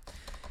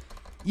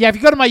 Yeah, if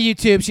you go to my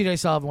YouTube, CJ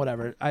Sullivan,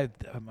 whatever, my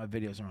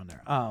videos are on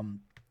there.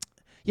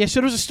 Yeah,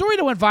 so there was a story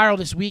that went viral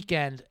this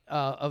weekend.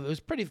 I thought it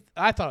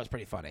was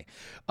pretty funny.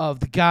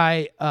 Of the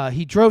guy,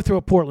 he drove through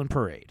a Portland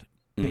parade.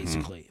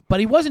 Basically, but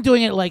he wasn't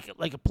doing it like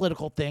a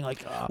political thing.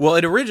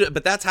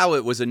 But that's how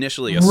it was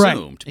initially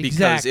assumed,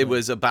 because it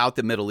was about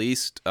the Middle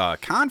East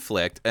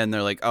conflict, and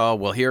they're like, "Oh,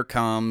 well, here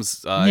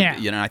comes."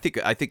 I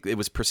think it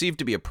was perceived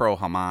to be a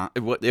pro-Hamas.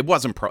 It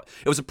wasn't pro.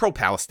 It was a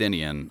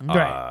pro-Palestinian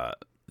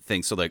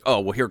thing. So like,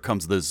 oh, well, here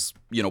comes this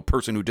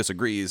person who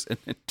disagrees, and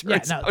it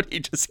turns out he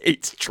just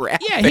hates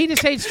traffic. Yeah, he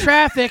just hates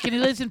traffic, and he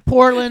lives in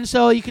Portland,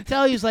 so you can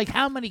tell he's like,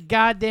 how many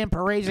goddamn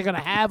parades are going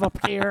to have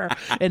up here,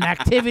 and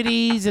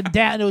activities, and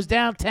it was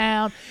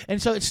downtown,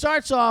 and so it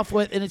starts off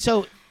with, and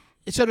so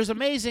there's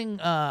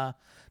amazing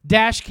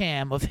dash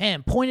cam of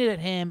him pointed at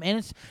him,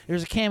 and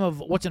there's a cam of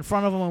what's in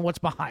front of him and what's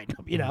behind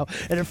him,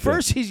 And at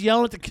first he's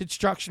yelling at the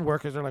construction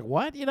workers. They're like,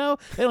 "What?" They don't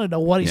even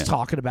know what he's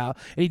talking about.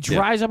 And he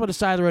drives up on the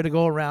side of the road to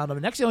go around them.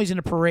 And next thing you know, he's in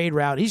a parade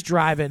route. He's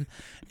driving,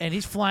 and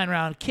he's flying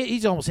around.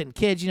 He's almost hitting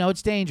kids.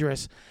 It's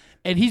dangerous.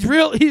 And he's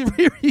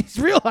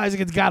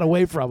realizing it's got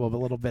away from him a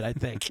little bit, I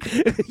think.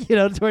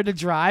 Toward the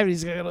drive, and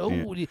he's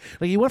like,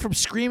 he went from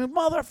screaming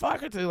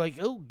 "motherfucker" to like,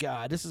 "Oh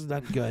God, this is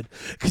not good."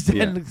 Because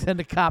then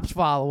the cops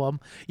follow him,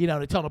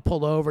 and they tell him to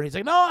pull over, and he's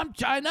like, "No, I'm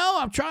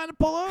trying to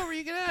pull over.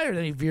 You get out of here." And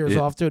then he veers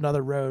off to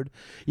another road,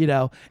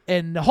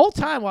 And the whole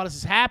time while this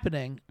is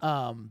happening,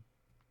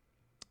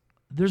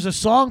 there's a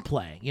song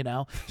playing,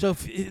 So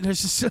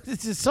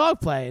it's a song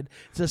playing.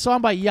 It's a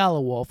song by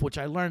Yellow Wolf, which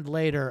I learned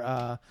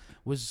later.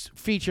 Was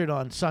featured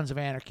on Sons of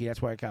Anarchy.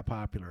 That's why it got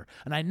popular.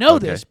 And I know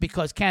this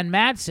because Ken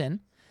Madsen,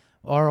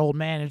 our old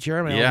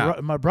manager,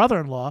 my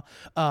brother-in-law,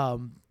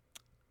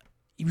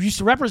 he used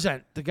to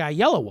represent the guy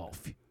Yellow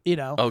Wolf.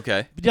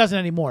 Okay. He doesn't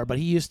anymore, but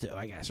he used to,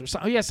 I guess,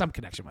 or he has some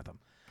connection with him.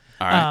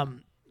 All right.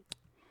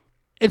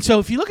 And so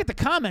if you look at the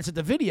comments at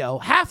the video,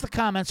 half the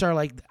comments are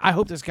like, "I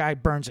hope this guy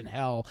burns in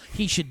hell.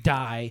 He should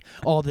die.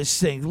 All this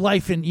thing.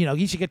 Life and,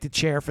 he should get the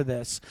chair for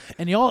this."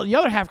 And the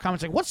other half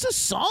comments like, "What's this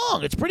song?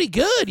 It's pretty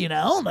good,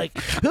 Like,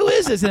 who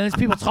is this?" And there's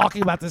people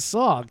talking about this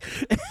song.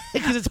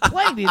 Because it's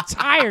playing the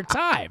entire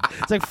time.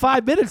 It's like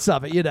 5 minutes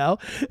of it,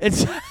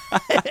 It's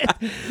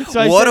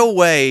so what a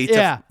way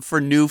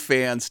for new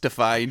fans to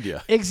find you.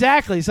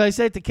 Exactly. So I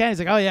said it to Ken. He's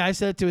like, "Oh, yeah, I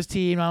said it to his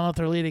team. I don't know if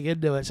they're leading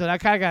into it." So I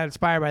kind of got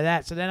inspired by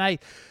that. So then I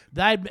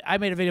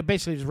made a video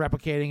basically just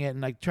replicating it and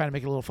like trying to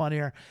make it a little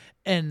funnier,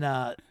 and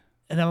then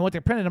I went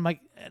to print it. I'm like,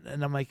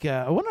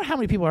 I wonder how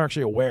many people are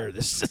actually aware of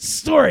this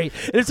story.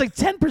 And it's like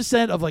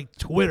 10% of like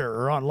Twitter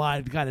or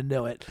online kind of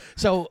know it.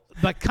 So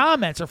the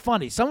comments are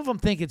funny. Some of them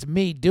think it's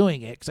me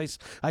doing it because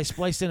I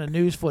spliced in a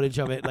news footage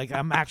of it, like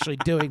I'm actually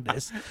doing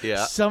this.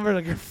 Yeah. Some are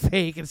like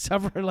fake, and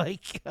some are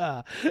like,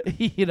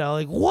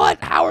 like, "What?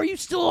 How are you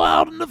still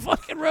out on the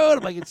fucking road?"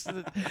 I'm like,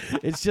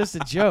 it's just a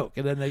joke,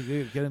 and then they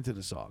get into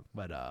the song.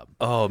 But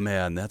oh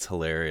man, that's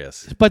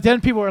hilarious. But then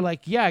people are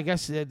like, "Yeah, I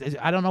guess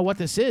I don't know what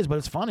this is, but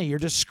it's funny. You're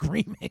just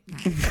screaming."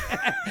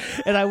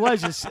 And I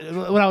was just,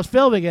 when I was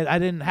filming it, I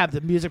didn't have the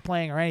music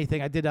playing or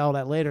anything. I did all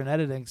that later in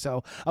editing,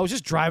 so I was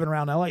just driving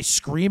around LA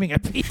screaming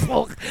at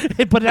people.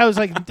 But that was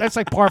like, that's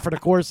like par for the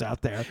course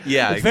out there.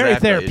 Yeah, it's very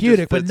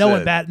therapeutic, but no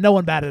one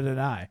batted an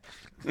eye.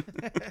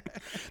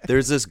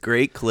 There's this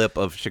great clip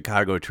of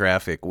Chicago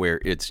traffic where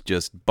it's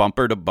just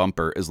bumper to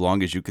bumper as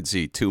long as you can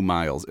see 2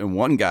 miles. And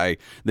one guy,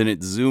 then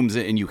it zooms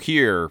in and you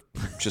hear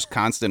just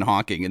constant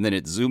honking. And then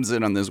it zooms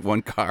in on this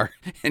one car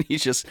and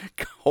he's just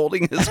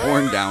holding his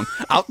horn down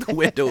out the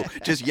window,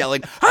 just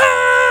yelling,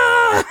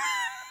 "Ah!"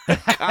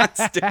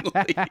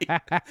 constantly,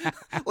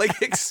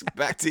 like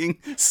expecting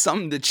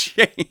something to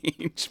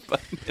change.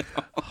 But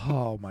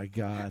oh my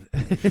God,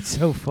 it's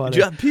so funny.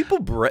 People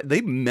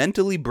they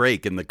mentally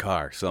break in the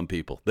car. Some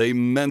people they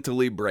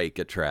mentally break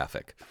at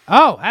traffic.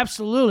 Oh,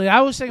 absolutely.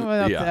 I was thinking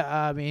about that.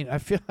 I mean, I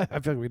feel like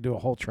we could do a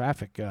whole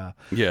traffic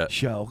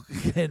show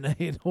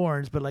in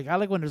horns. But like, I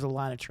like when there's a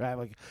line of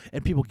traffic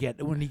and people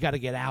when you got to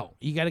get out.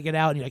 You got to get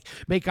out and you like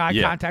make eye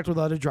contact with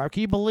other drivers.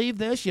 Can you believe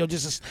this?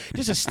 Just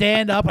a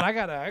stand up and I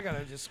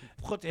gotta just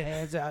put your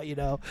hands out,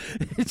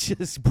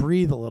 just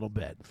breathe a little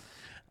bit.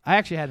 I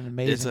actually had an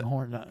amazing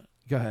horn.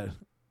 Go ahead.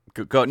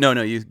 Go. No,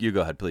 you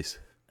go ahead, please.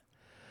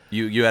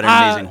 You had an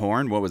amazing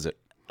horn. What was it?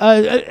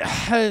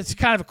 It's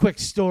kind of a quick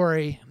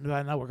story.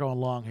 I know we're going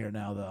long here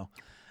now, though.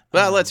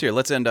 Well,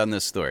 let's end on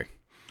this story.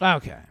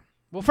 Okay.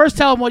 Well, first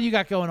tell them what you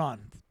got going on.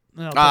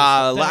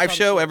 Live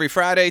show every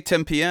Friday,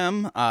 10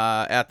 p.m.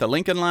 At the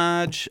Lincoln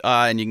Lodge.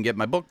 And you can get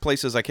my book,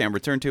 Places I Can't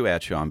Return To,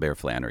 at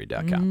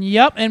SeanBearFlannery.com.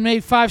 Yep, and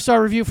make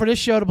 5-star review for this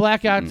show to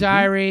Blackout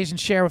Diaries and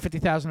share with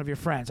 50,000 of your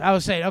friends. I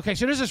was saying, okay,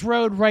 so there's this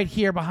road right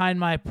here behind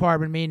my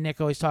apartment. Me and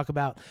Nick always talk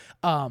about.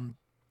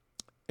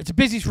 It's a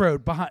busy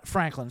road behind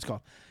Franklin, it's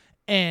called.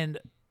 And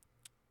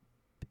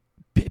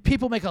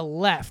people make a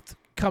left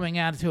coming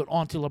out to it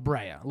onto La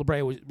Brea. La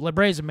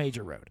Brea is a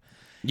major road.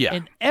 Yeah.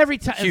 And every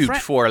time huge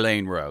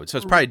 4-lane road. So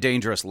it's probably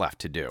dangerous left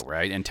to do,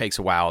 right? And takes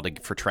a while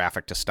for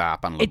traffic to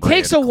stop on La Brea. It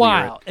takes a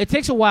while. It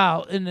takes a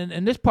while. And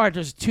in this part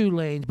there's 2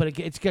 lanes, but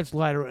it gets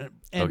lighter.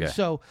 And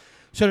so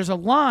there's a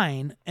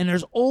line, and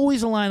there's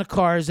always a line of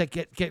cars that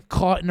get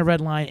caught in the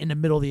red line in the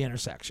middle of the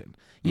intersection.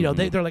 You know,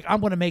 they're like,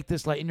 I'm going to make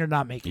this light, and you're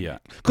not making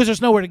it. Because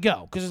there's nowhere to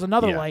go. Because there's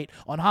another light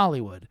on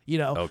Hollywood, you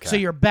know. Okay. So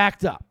you're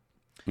backed up.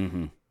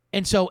 Mm-hmm.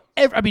 And so,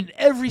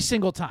 every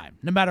single time,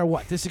 no matter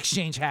what, this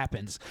exchange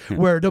happens,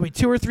 where there'll be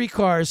 2 or 3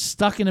 cars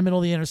stuck in the middle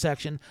of the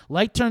intersection.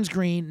 Light turns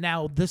green.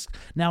 Now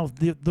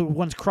the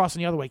ones crossing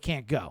the other way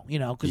can't go, you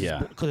know, because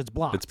it's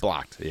blocked. It's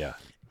blocked, yeah.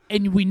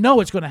 And we know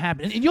it's going to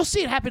happen. And you'll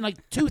see it happen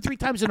like 2-3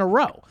 times in a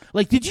row.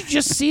 Like, did you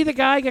just see the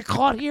guy get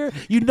caught here?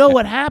 You know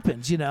what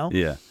happens, you know?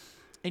 Yeah.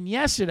 And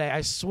yesterday,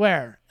 I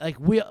swear, like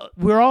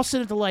we're all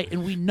sitting at the light,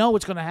 and we know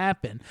what's going to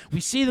happen. We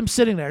see them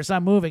sitting there; it's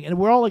not moving, and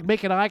we're all like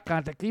making eye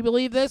contact. Can you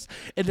believe this?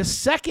 And the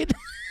second,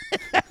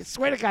 I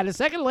swear to God, the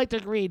second light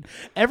turned green,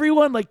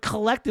 everyone like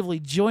collectively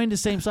joined the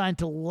same sign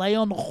to lay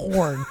on the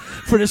horn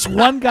for this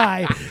one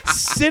guy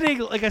sitting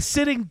like a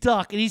sitting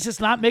duck, and he's just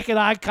not making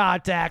eye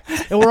contact.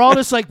 And we're all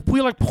just like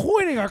we're like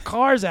pointing our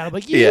cars at him,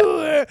 like you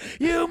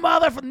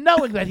motherfucker,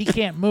 knowing that he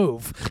can't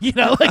move, you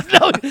know, like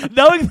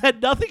knowing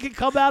that nothing can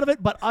come out of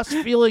it but us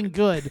feeling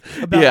good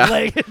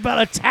about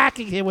about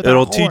attacking him with.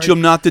 It'll teach him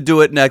not to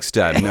do it next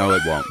time. No,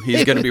 it won't.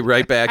 He's going to be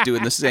right back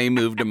doing the same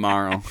move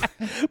tomorrow.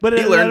 But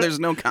he learned there's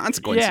no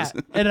consequences.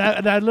 Yeah,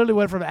 and I literally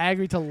went from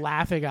angry to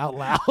laughing out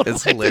loud.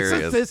 It's like,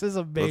 hilarious. This is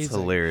amazing. It's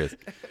hilarious.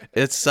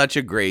 It's such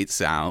a great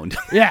sound.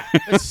 Yeah,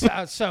 it's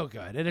so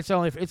good, and it's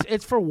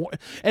for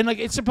and like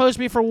it's supposed to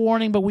be for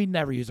warning, but we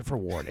never use it for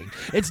warning.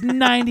 It's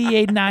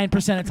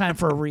 98.9% of the time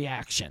for a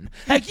reaction,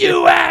 like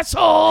you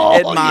asshole,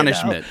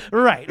 admonishment. You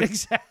know? Right?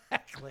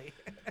 Exactly.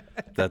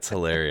 That's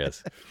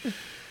hilarious.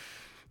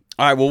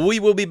 All right, well, we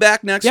will be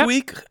back next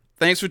week.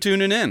 Thanks for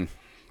tuning in.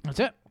 That's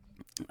it.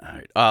 All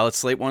right, let's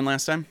slate one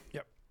last time.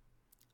 Yep.